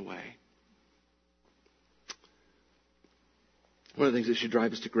taken away. One of the things that should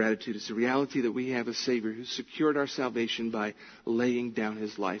drive us to gratitude is the reality that we have a Savior who secured our salvation by laying down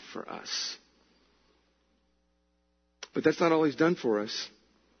his life for us. But that's not all he's done for us.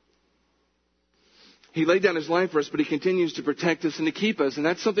 He laid down his life for us, but he continues to protect us and to keep us. And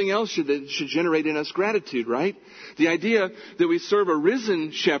that's something else that should generate in us gratitude, right? The idea that we serve a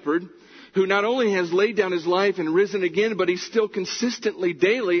risen shepherd who not only has laid down his life and risen again, but he still consistently,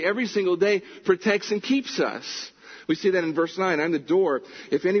 daily, every single day, protects and keeps us. We see that in verse 9. I'm the door.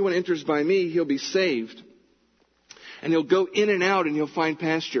 If anyone enters by me, he'll be saved. And he'll go in and out and he'll find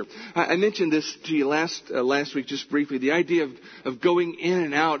pasture. I mentioned this to you last week just briefly. The idea of going in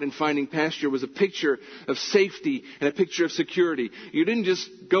and out and finding pasture was a picture of safety and a picture of security. You didn't just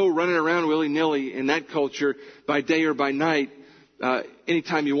go running around willy-nilly in that culture by day or by night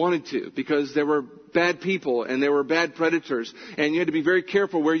anytime you wanted to, because there were bad people and there were bad predators, and you had to be very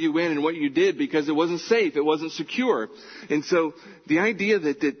careful where you went and what you did because it wasn't safe, it wasn't secure. And so the idea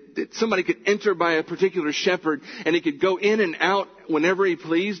that somebody could enter by a particular shepherd and he could go in and out whenever he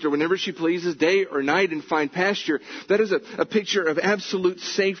pleased or whenever she pleases, day or night, and find pasture, that is a picture of absolute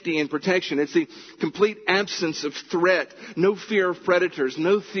safety and protection. It's the complete absence of threat, no fear of predators,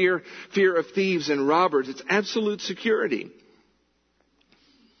 no fear of thieves and robbers. It's absolute security.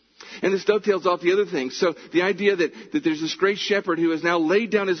 And this dovetails off the other things. So the idea that there's this great shepherd who has now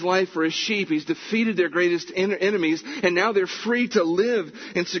laid down his life for his sheep. He's defeated their greatest enemies. And now they're free to live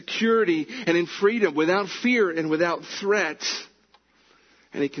in security and in freedom without fear and without threat.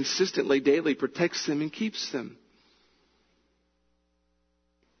 And he consistently, daily protects them and keeps them.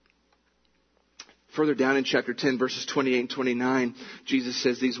 Further down in chapter 10, verses 28 and 29, Jesus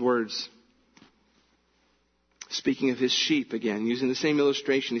says these words. Speaking of his sheep again, using the same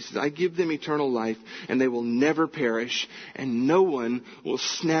illustration, he says, I give them eternal life, and they will never perish, and no one will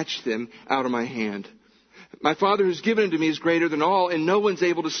snatch them out of my hand. My Father who's given them to me is greater than all, and no one's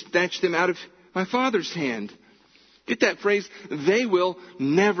able to snatch them out of my Father's hand. Get that phrase? They will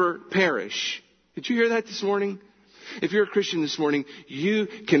never perish. Did you hear that this morning? If you're a Christian this morning, you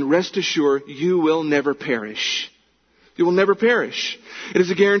can rest assured you will never perish. You will never perish. It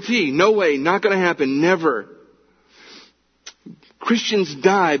is a guarantee. No way. Not going to happen. Never. Christians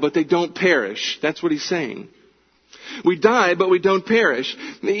die, but they don't perish. That's what he's saying. We die, but we don't perish.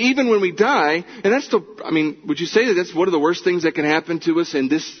 Even when we die, and would you say that that's one of the worst things that can happen to us in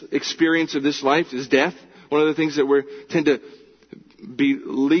this experience of this life is death? One of the things that we tend to be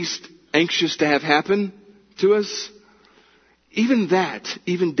least anxious to have happen to us? Even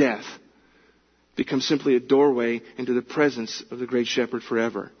death, becomes simply a doorway into the presence of the great shepherd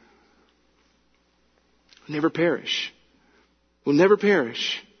forever. We'll never perish. We'll never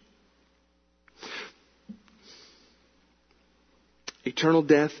perish. Eternal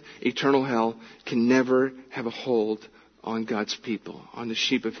death, eternal hell can never have a hold on God's people, on the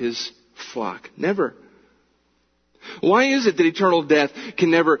sheep of his flock. Never. Why is it that eternal death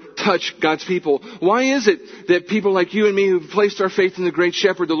can never touch God's people? Why is it that people like you and me who've placed our faith in the great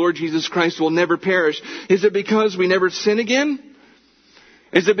shepherd, the Lord Jesus Christ, will never perish? Is it because we never sin again?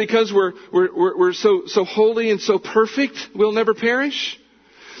 Is it because we're so holy and so perfect we'll never perish?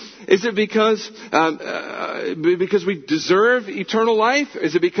 Is it because we deserve eternal life?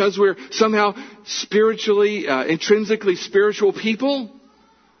 Is it because we're somehow spiritually, intrinsically spiritual people?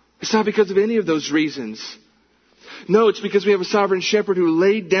 It's not because of any of those reasons. No, it's because we have a sovereign shepherd who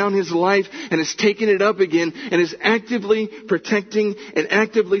laid down his life and has taken it up again and is actively protecting and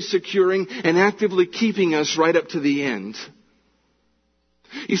actively securing and actively keeping us right up to the end.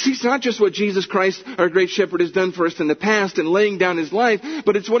 You see, it's not just what Jesus Christ, our great shepherd, has done for us in the past and laying down his life,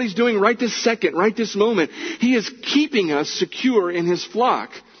 but it's what he's doing right this second, right this moment. He is keeping us secure in his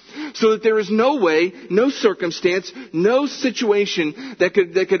flock. So that there is no way, no circumstance, no situation that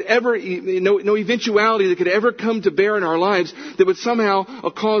could ever, no eventuality that could ever come to bear in our lives that would somehow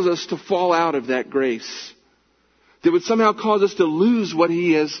cause us to fall out of that grace. That would somehow cause us to lose what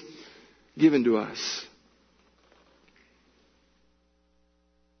he has given to us.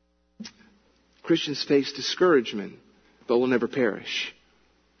 Christians face discouragement, but will never perish.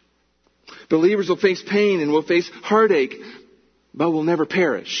 Believers will face pain and will face heartache, but will never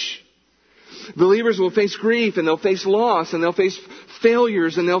perish. Believers will face grief and they'll face loss and they'll face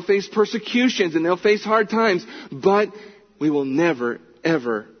failures and they'll face persecutions and they'll face hard times, but we will never,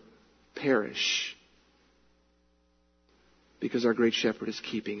 ever perish. Because our great shepherd is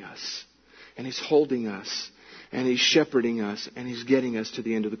keeping us and he's holding us and he's shepherding us and he's getting us to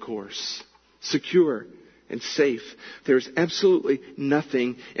the end of the course. Secure and safe. There's absolutely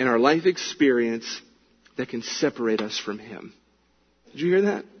nothing in our life experience that can separate us from him. Did you hear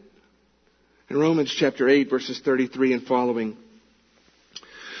that? In Romans chapter 8, verses 33 and following.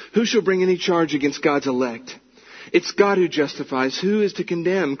 Who shall bring any charge against God's elect? It's God who justifies. Who is to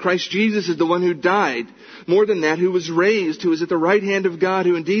condemn? Christ Jesus is the one who died. More than that, who was raised, who is at the right hand of God,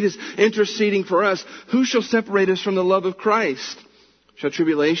 who indeed is interceding for us. Who shall separate us from the love of Christ? Shall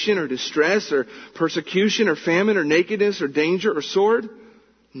tribulation or distress or persecution or famine or nakedness or danger or sword?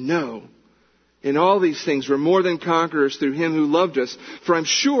 No. In all these things we're more than conquerors through him who loved us. For I'm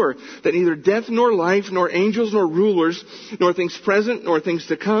sure that neither death nor life, nor angels nor rulers, nor things present, nor things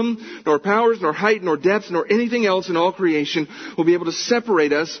to come, nor powers, nor height, nor depth, nor anything else in all creation will be able to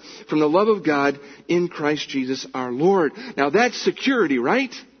separate us from the love of God in Christ Jesus our Lord. Now that's security,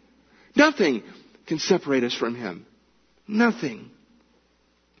 right? Nothing can separate us from him. Nothing.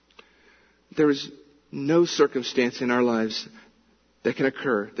 There is no circumstance in our lives that can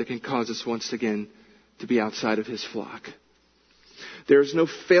occur that can cause us once again to be outside of his flock. There is no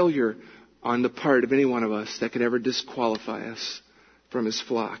failure on the part of any one of us that could ever disqualify us from his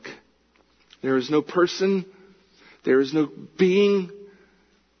flock. There is no person, there is no being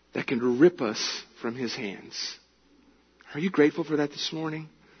that can rip us from his hands. Are you grateful for that this morning?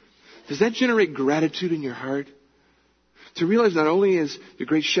 Does that generate gratitude in your heart? To realize not only is the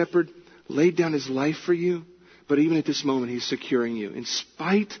great shepherd laid down his life for you, But even at this moment, He's securing you. In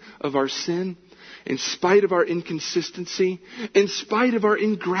spite of our sin, in spite of our inconsistency, in spite of our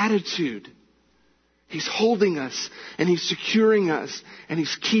ingratitude, He's holding us and He's securing us and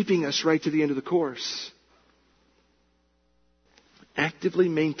He's keeping us right to the end of the course. Actively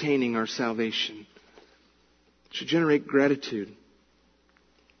maintaining our salvation should generate gratitude.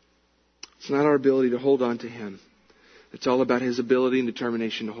 It's not our ability to hold on to Him. It's all about His ability and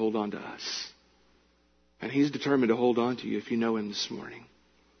determination to hold on to us. And He's determined to hold on to you if you know Him this morning.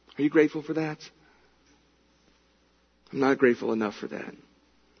 Are you grateful for that? I'm not grateful enough for that.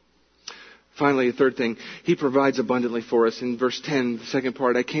 Finally, a third thing, He provides abundantly for us. In verse 10, the second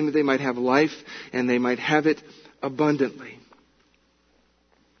part, I came that they might have life and they might have it abundantly.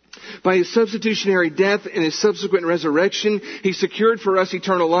 By His substitutionary death and His subsequent resurrection, He secured for us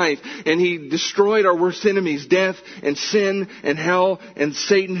eternal life. And He destroyed our worst enemies, death and sin and hell and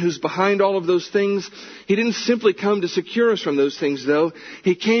Satan, who's behind all of those things. He didn't simply come to secure us from those things, though.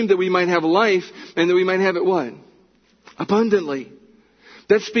 He came that we might have life and that we might have it what? Abundantly.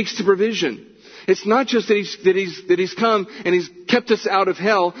 That speaks to provision. It's not just that He's come and He's kept us out of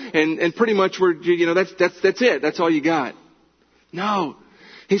hell and pretty much that's it. That's all you got. No.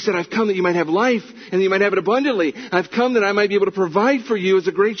 He said, I've come that you might have life and that you might have it abundantly. I've come that I might be able to provide for you as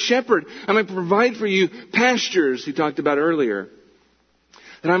a great shepherd. I might provide for you pastures, he talked about earlier.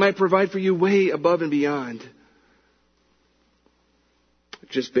 That I might provide for you way above and beyond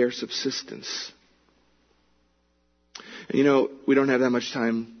just bare subsistence. And we don't have that much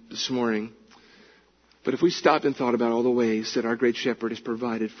time this morning. But if we stopped and thought about all the ways that our great shepherd has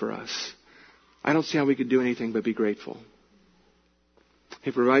provided for us, I don't see how we could do anything but be grateful. He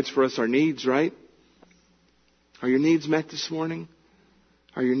provides for us our needs, right? Are your needs met this morning?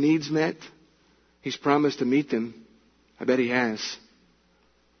 Are your needs met? He's promised to meet them. I bet He has.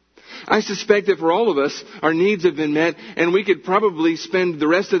 I suspect that for all of us, our needs have been met, and we could probably spend the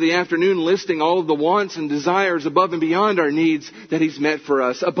rest of the afternoon listing all of the wants and desires above and beyond our needs that He's met for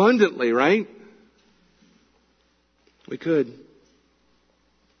us abundantly, right? We could.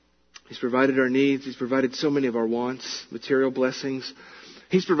 He's provided our needs. He's provided so many of our wants, material blessings.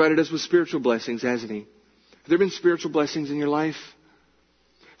 He's provided us with spiritual blessings, hasn't He? Have there been spiritual blessings in your life?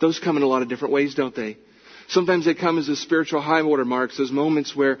 Those come in a lot of different ways, don't they? Sometimes they come as a spiritual high water marks, those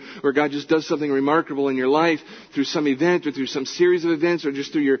moments where God just does something remarkable in your life through some event or through some series of events or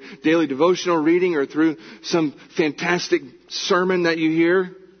just through your daily devotional reading or through some fantastic sermon that you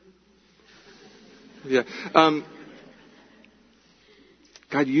hear. Yeah.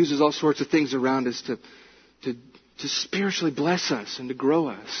 God uses all sorts of things around us to spiritually bless us and to grow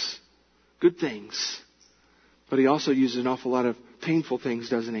us. Good things. But He also uses an awful lot of painful things,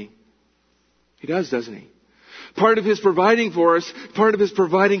 doesn't He? He does, doesn't He? Part of His providing for us, part of His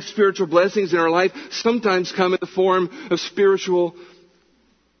providing spiritual blessings in our life sometimes come in the form of spiritual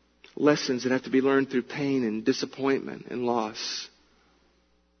lessons that have to be learned through pain and disappointment and loss.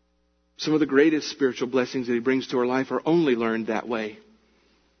 Some of the greatest spiritual blessings that He brings to our life are only learned that way.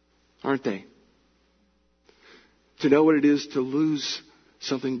 Aren't they? To know what it is to lose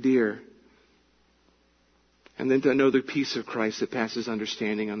something dear. And then to know the peace of Christ that passes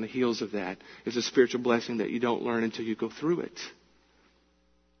understanding on the heels of that is a spiritual blessing that you don't learn until you go through it.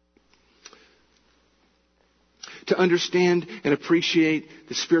 To understand and appreciate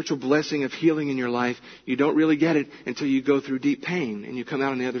the spiritual blessing of healing in your life, you don't really get it until you go through deep pain and you come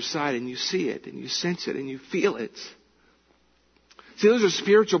out on the other side and you see it and you sense it and you feel it. See, those are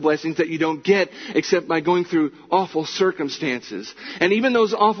spiritual blessings that you don't get except by going through awful circumstances. And even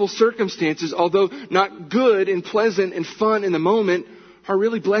those awful circumstances, although not good and pleasant and fun in the moment, are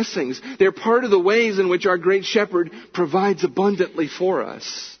really blessings. They're part of the ways in which our great shepherd provides abundantly for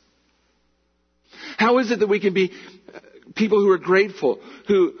us. How is it that we can be people who are grateful,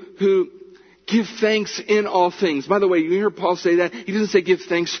 who give thanks in all things? By the way, you hear Paul say that. He doesn't say give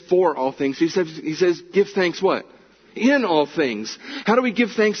thanks for all things. He says give thanks what? In all things. How do we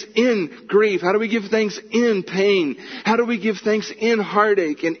give thanks in grief? How do we give thanks in pain? How do we give thanks in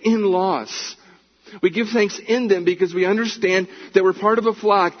heartache and in loss? We give thanks in them because we understand that we're part of a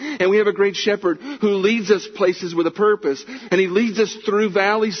flock and we have a great shepherd who leads us places with a purpose. And He leads us through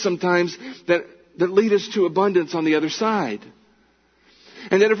valleys sometimes that lead us to abundance on the other side.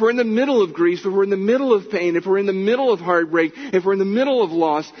 And that if we're in the middle of grief, if we're in the middle of pain, if we're in the middle of heartbreak, if we're in the middle of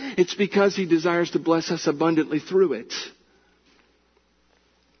loss, it's because He desires to bless us abundantly through it.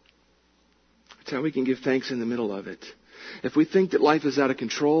 That's how we can give thanks in the middle of it. If we think that life is out of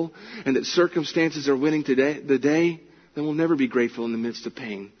control and that circumstances are winning the day, then we'll never be grateful in the midst of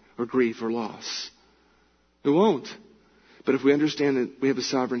pain or grief or loss. We won't. But if we understand that we have a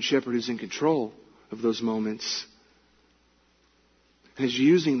sovereign shepherd who's in control, of those moments and is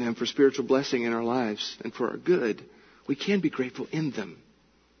using them for spiritual blessing in our lives and for our good, we can be grateful in them.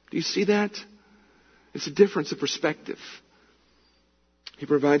 Do you see that? It's a difference of perspective. He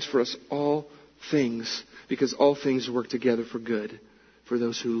provides for us all things because all things work together for good for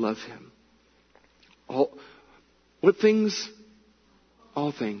those who love Him. What things?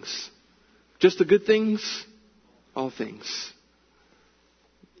 All things. Just the good things? All things.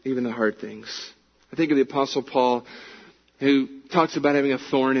 Even the hard things. I think of the Apostle Paul, who talks about having a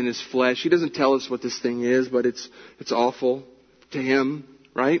thorn in his flesh. He doesn't tell us what this thing is, but it's awful to him,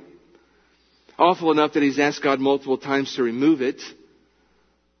 right? Awful enough that he's asked God multiple times to remove it.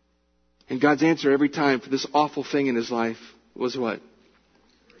 And God's answer every time for this awful thing in his life was what?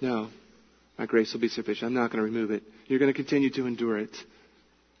 No. My grace will be sufficient. I'm not going to remove it. You're going to continue to endure it.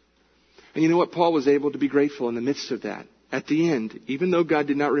 And you know what? Paul was able to be grateful in the midst of that. At the end, even though God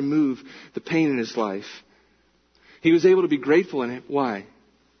did not remove the pain in his life, he was able to be grateful in it. Why?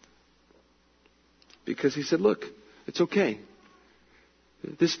 Because he said, look, it's okay.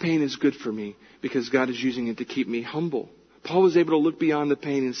 This pain is good for me because God is using it to keep me humble. Paul was able to look beyond the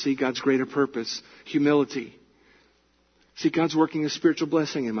pain and see God's greater purpose, humility. See, God's working a spiritual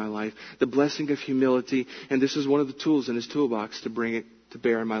blessing in my life, the blessing of humility, and this is one of the tools in his toolbox to bring it to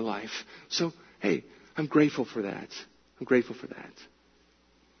bear in my life. So, hey, I'm grateful for that. I'm grateful for that.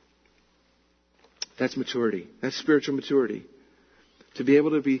 That's maturity. That's spiritual maturity. To be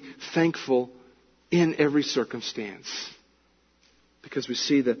able to be thankful in every circumstance. Because we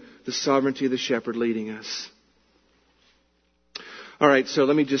see the sovereignty of the shepherd leading us. All right, so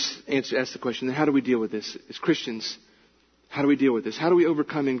let me just ask the question, how do we deal with this? As Christians, how do we deal with this? How do we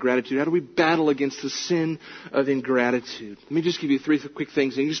overcome ingratitude? How do we battle against the sin of ingratitude? Let me just give you 3 quick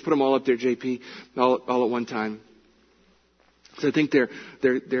things, and you just put them all up there, JP, all at one time. So I think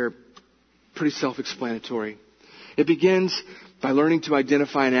they're pretty self-explanatory. It begins by learning to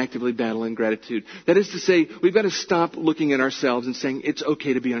identify and actively battle ingratitude. That is to say, we've got to stop looking at ourselves and saying it's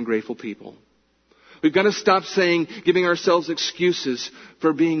okay to be ungrateful people. We've got to stop giving ourselves excuses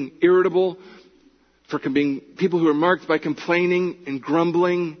for being irritable, for being people who are marked by complaining and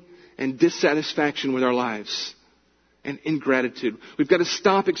grumbling and dissatisfaction with our lives and ingratitude. We've got to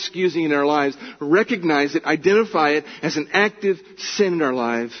stop excusing in our lives, recognize it, identify it as an active sin in our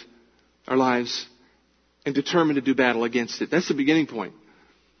lives, and determine to do battle against it. That's the beginning point.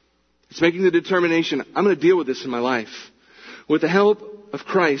 It's making the determination, I'm going to deal with this in my life. With the help of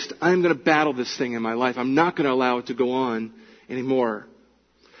Christ, I'm going to battle this thing in my life. I'm not going to allow it to go on anymore.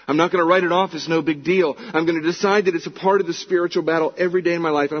 I'm not going to write it off as no big deal. I'm going to decide that it's a part of the spiritual battle every day in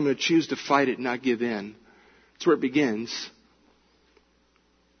my life, and I'm going to choose to fight it and not give in. That's where it begins.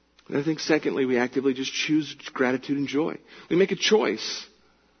 And I think secondly, we actively just choose gratitude and joy. We make a choice.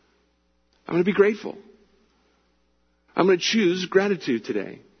 I'm going to be grateful. I'm going to choose gratitude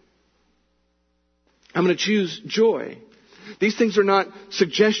today. I'm going to choose joy. These things are not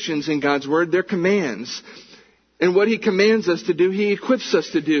suggestions in God's Word. They're commands. And what He commands us to do, He equips us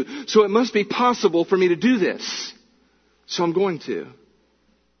to do. So it must be possible for me to do this. So I'm going to.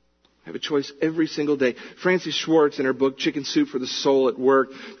 I have a choice every single day. Francie Schwartz, in her book, Chicken Soup for the Soul at Work,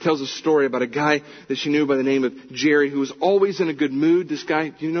 tells a story about a guy that she knew by the name of Jerry, who was always in a good mood. This guy,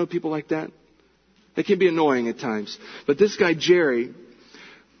 do you know people like that? They can be annoying at times. But this guy, Jerry,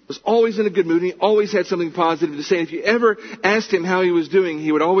 was always in a good mood, and he always had something positive to say. And if you ever asked him how he was doing,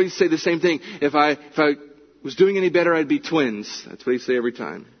 he would always say the same thing. If I was doing any better, I'd be twins. That's what he'd say every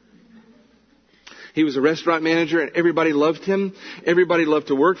time. He was a restaurant manager, and everybody loved him. Everybody loved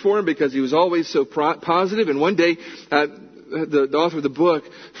to work for him because he was always so positive. And one day, the author of the book,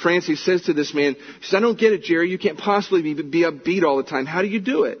 Francie, says to this man, she says, I don't get it, Jerry. You can't possibly be upbeat all the time. How do you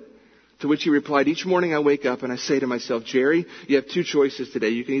do it? To which he replied, each morning I wake up and I say to myself, Jerry, you have 2 choices today.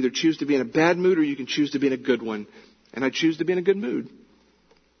 You can either choose to be in a bad mood or you can choose to be in a good one. And I choose to be in a good mood.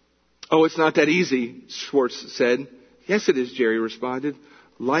 Oh, it's not that easy, Schwartz said. Yes, it is, Jerry responded.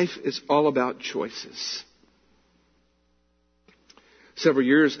 Life is all about choices. Several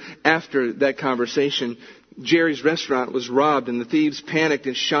years after that conversation, Jerry's restaurant was robbed and the thieves panicked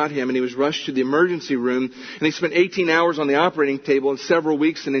and shot him, and he was rushed to the emergency room, and he spent 18 hours on the operating table and several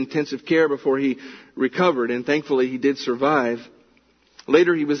weeks in intensive care before he recovered, and thankfully he did survive.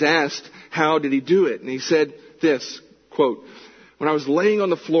 Later he was asked, how did he do it? And he said this, quote, when I was laying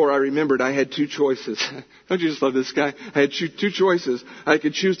on the floor, I remembered I had 2 choices. Don't you just love this guy? I had 2 choices. I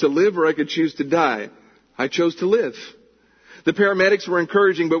could choose to live or I could choose to die. I chose to live. The paramedics were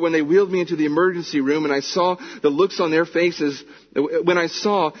encouraging, but when they wheeled me into the emergency room and I saw the looks on their faces, when I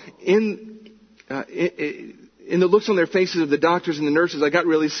saw in the looks on their faces of the doctors and the nurses, I got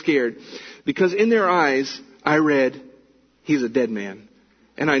really scared. because in their eyes I read, he's a dead man.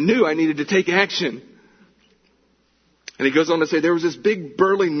 And I knew I needed to take action. And he goes on to say, there was this big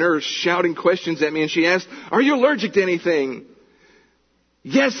burly nurse shouting questions at me, and she asked, are you allergic to anything?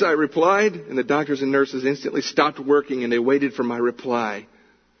 Yes, I replied. And the doctors and nurses instantly stopped working, and they waited for my reply.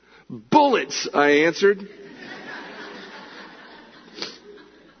 Bullets, I answered.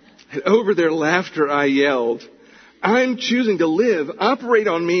 And over their laughter, I yelled, I'm choosing to live. Operate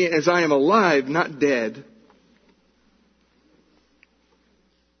on me as I am alive, not dead.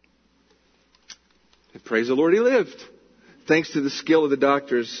 And praise the Lord, he lived. Thanks to the skill of the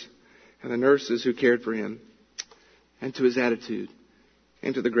doctors and the nurses who cared for him, and to his attitude,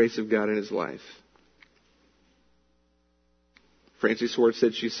 and to the grace of God in his life. Francie Swartz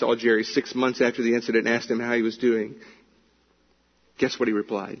said she saw Jerry 6 months after the incident and asked him how he was doing. Guess what he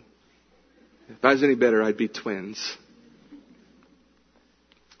replied? If I was any better, I'd be twins.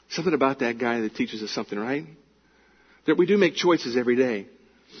 Something about that guy that teaches us something, right? That we do make choices every day.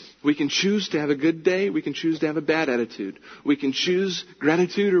 We can choose to have a good day. We can choose to have a bad attitude. We can choose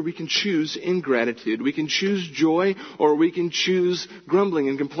gratitude, or we can choose ingratitude. We can choose joy, or we can choose grumbling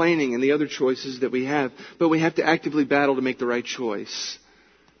and complaining and the other choices that we have. But we have to actively battle to make the right choice.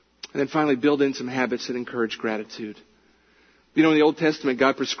 And then finally, build in some habits that encourage gratitude. You know, in the Old Testament,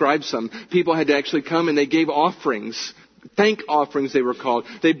 God prescribed some. People had to actually come and they gave offerings. Thank offerings, they were called.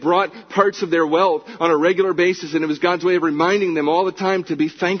 They brought parts of their wealth on a regular basis, and it was God's way of reminding them all the time to be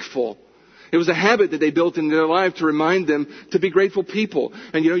thankful. It was a habit that they built into their life to remind them to be grateful people.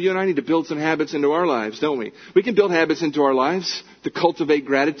 And you and I need to build some habits into our lives, don't we? We can build habits into our lives to cultivate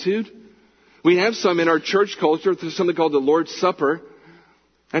gratitude. We have some in our church culture. There's something called the Lord's Supper.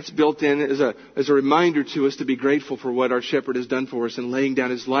 That's built in as a reminder to us to be grateful for what our shepherd has done for us in laying down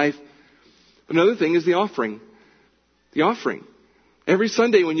his life. Another thing is the offering. The offering. Every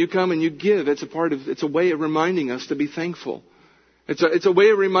Sunday when you come and you give, it's a way of reminding us to be thankful. It's a way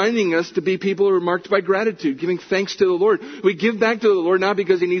of reminding us to be people who are marked by gratitude, giving thanks to the Lord. We give back to the Lord not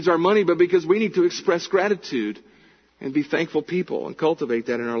because he needs our money, but because we need to express gratitude and be thankful people and cultivate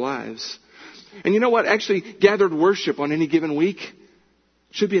that in our lives. And you know what? Actually, gathered worship on any given week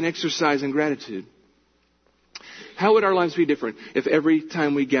should be an exercise in gratitude. How would our lives be different if every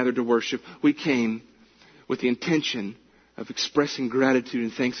time we gathered to worship, we came with the intention of expressing gratitude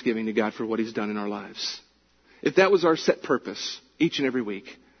and thanksgiving to God for what he's done in our lives? If that was our set purpose each and every week.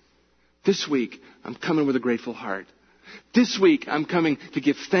 This week, I'm coming with a grateful heart. This week, I'm coming to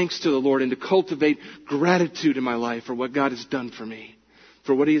give thanks to the Lord and to cultivate gratitude in my life for what God has done for me,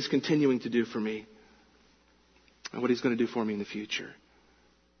 for what he is continuing to do for me, and what he's going to do for me in the future.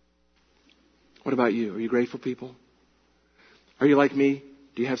 What about you? Are you grateful people? Are you like me?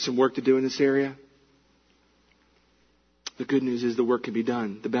 Do you have some work to do in this area? The good news is the work can be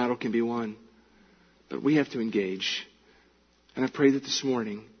done. The battle can be won. But we have to engage. And I pray that this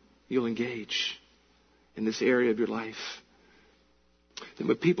morning you'll engage in this area of your life. That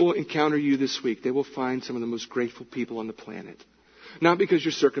when people encounter you this week, they will find some of the most grateful people on the planet. Not because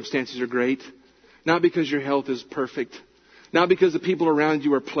your circumstances are great. Not because your health is perfect. Not because the people around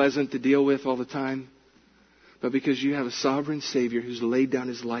you are pleasant to deal with all the time. But because you have a sovereign Savior who's laid down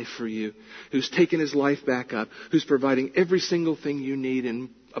his life for you, who's taken his life back up, who's providing every single thing you need and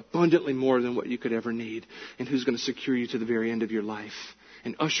abundantly more than what you could ever need, and who's going to secure you to the very end of your life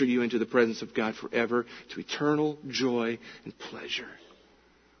and usher you into the presence of God forever to eternal joy and pleasure.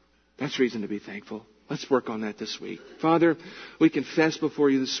 That's reason to be thankful. Let's work on that this week. Father, we confess before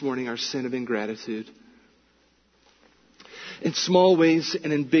you this morning our sin of ingratitude. In small ways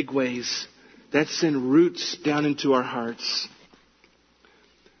and in big ways, that sin roots down into our hearts.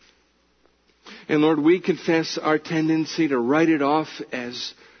 And Lord, we confess our tendency to write it off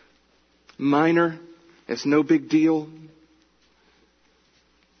as minor, as no big deal,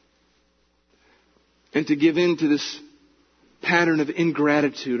 and to give in to this pattern of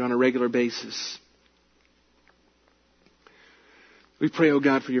ingratitude on a regular basis. We pray, oh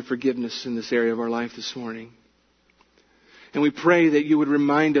God, for your forgiveness in this area of our life this morning. And we pray that you would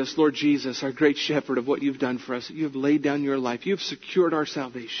remind us, Lord Jesus, our great shepherd, of what you've done for us. That you have laid down your life. You have secured our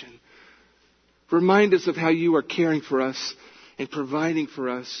salvation. Remind us of how you are caring for us and providing for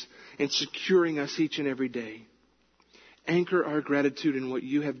us and securing us each and every day. Anchor our gratitude in what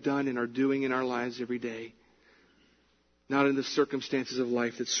you have done and are doing in our lives every day. Not in the circumstances of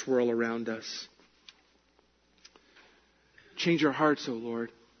life that swirl around us. Change our hearts, O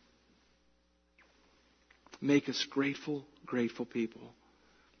Lord. Make us grateful people.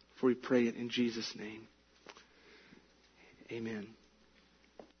 For we pray it in Jesus' name. Amen.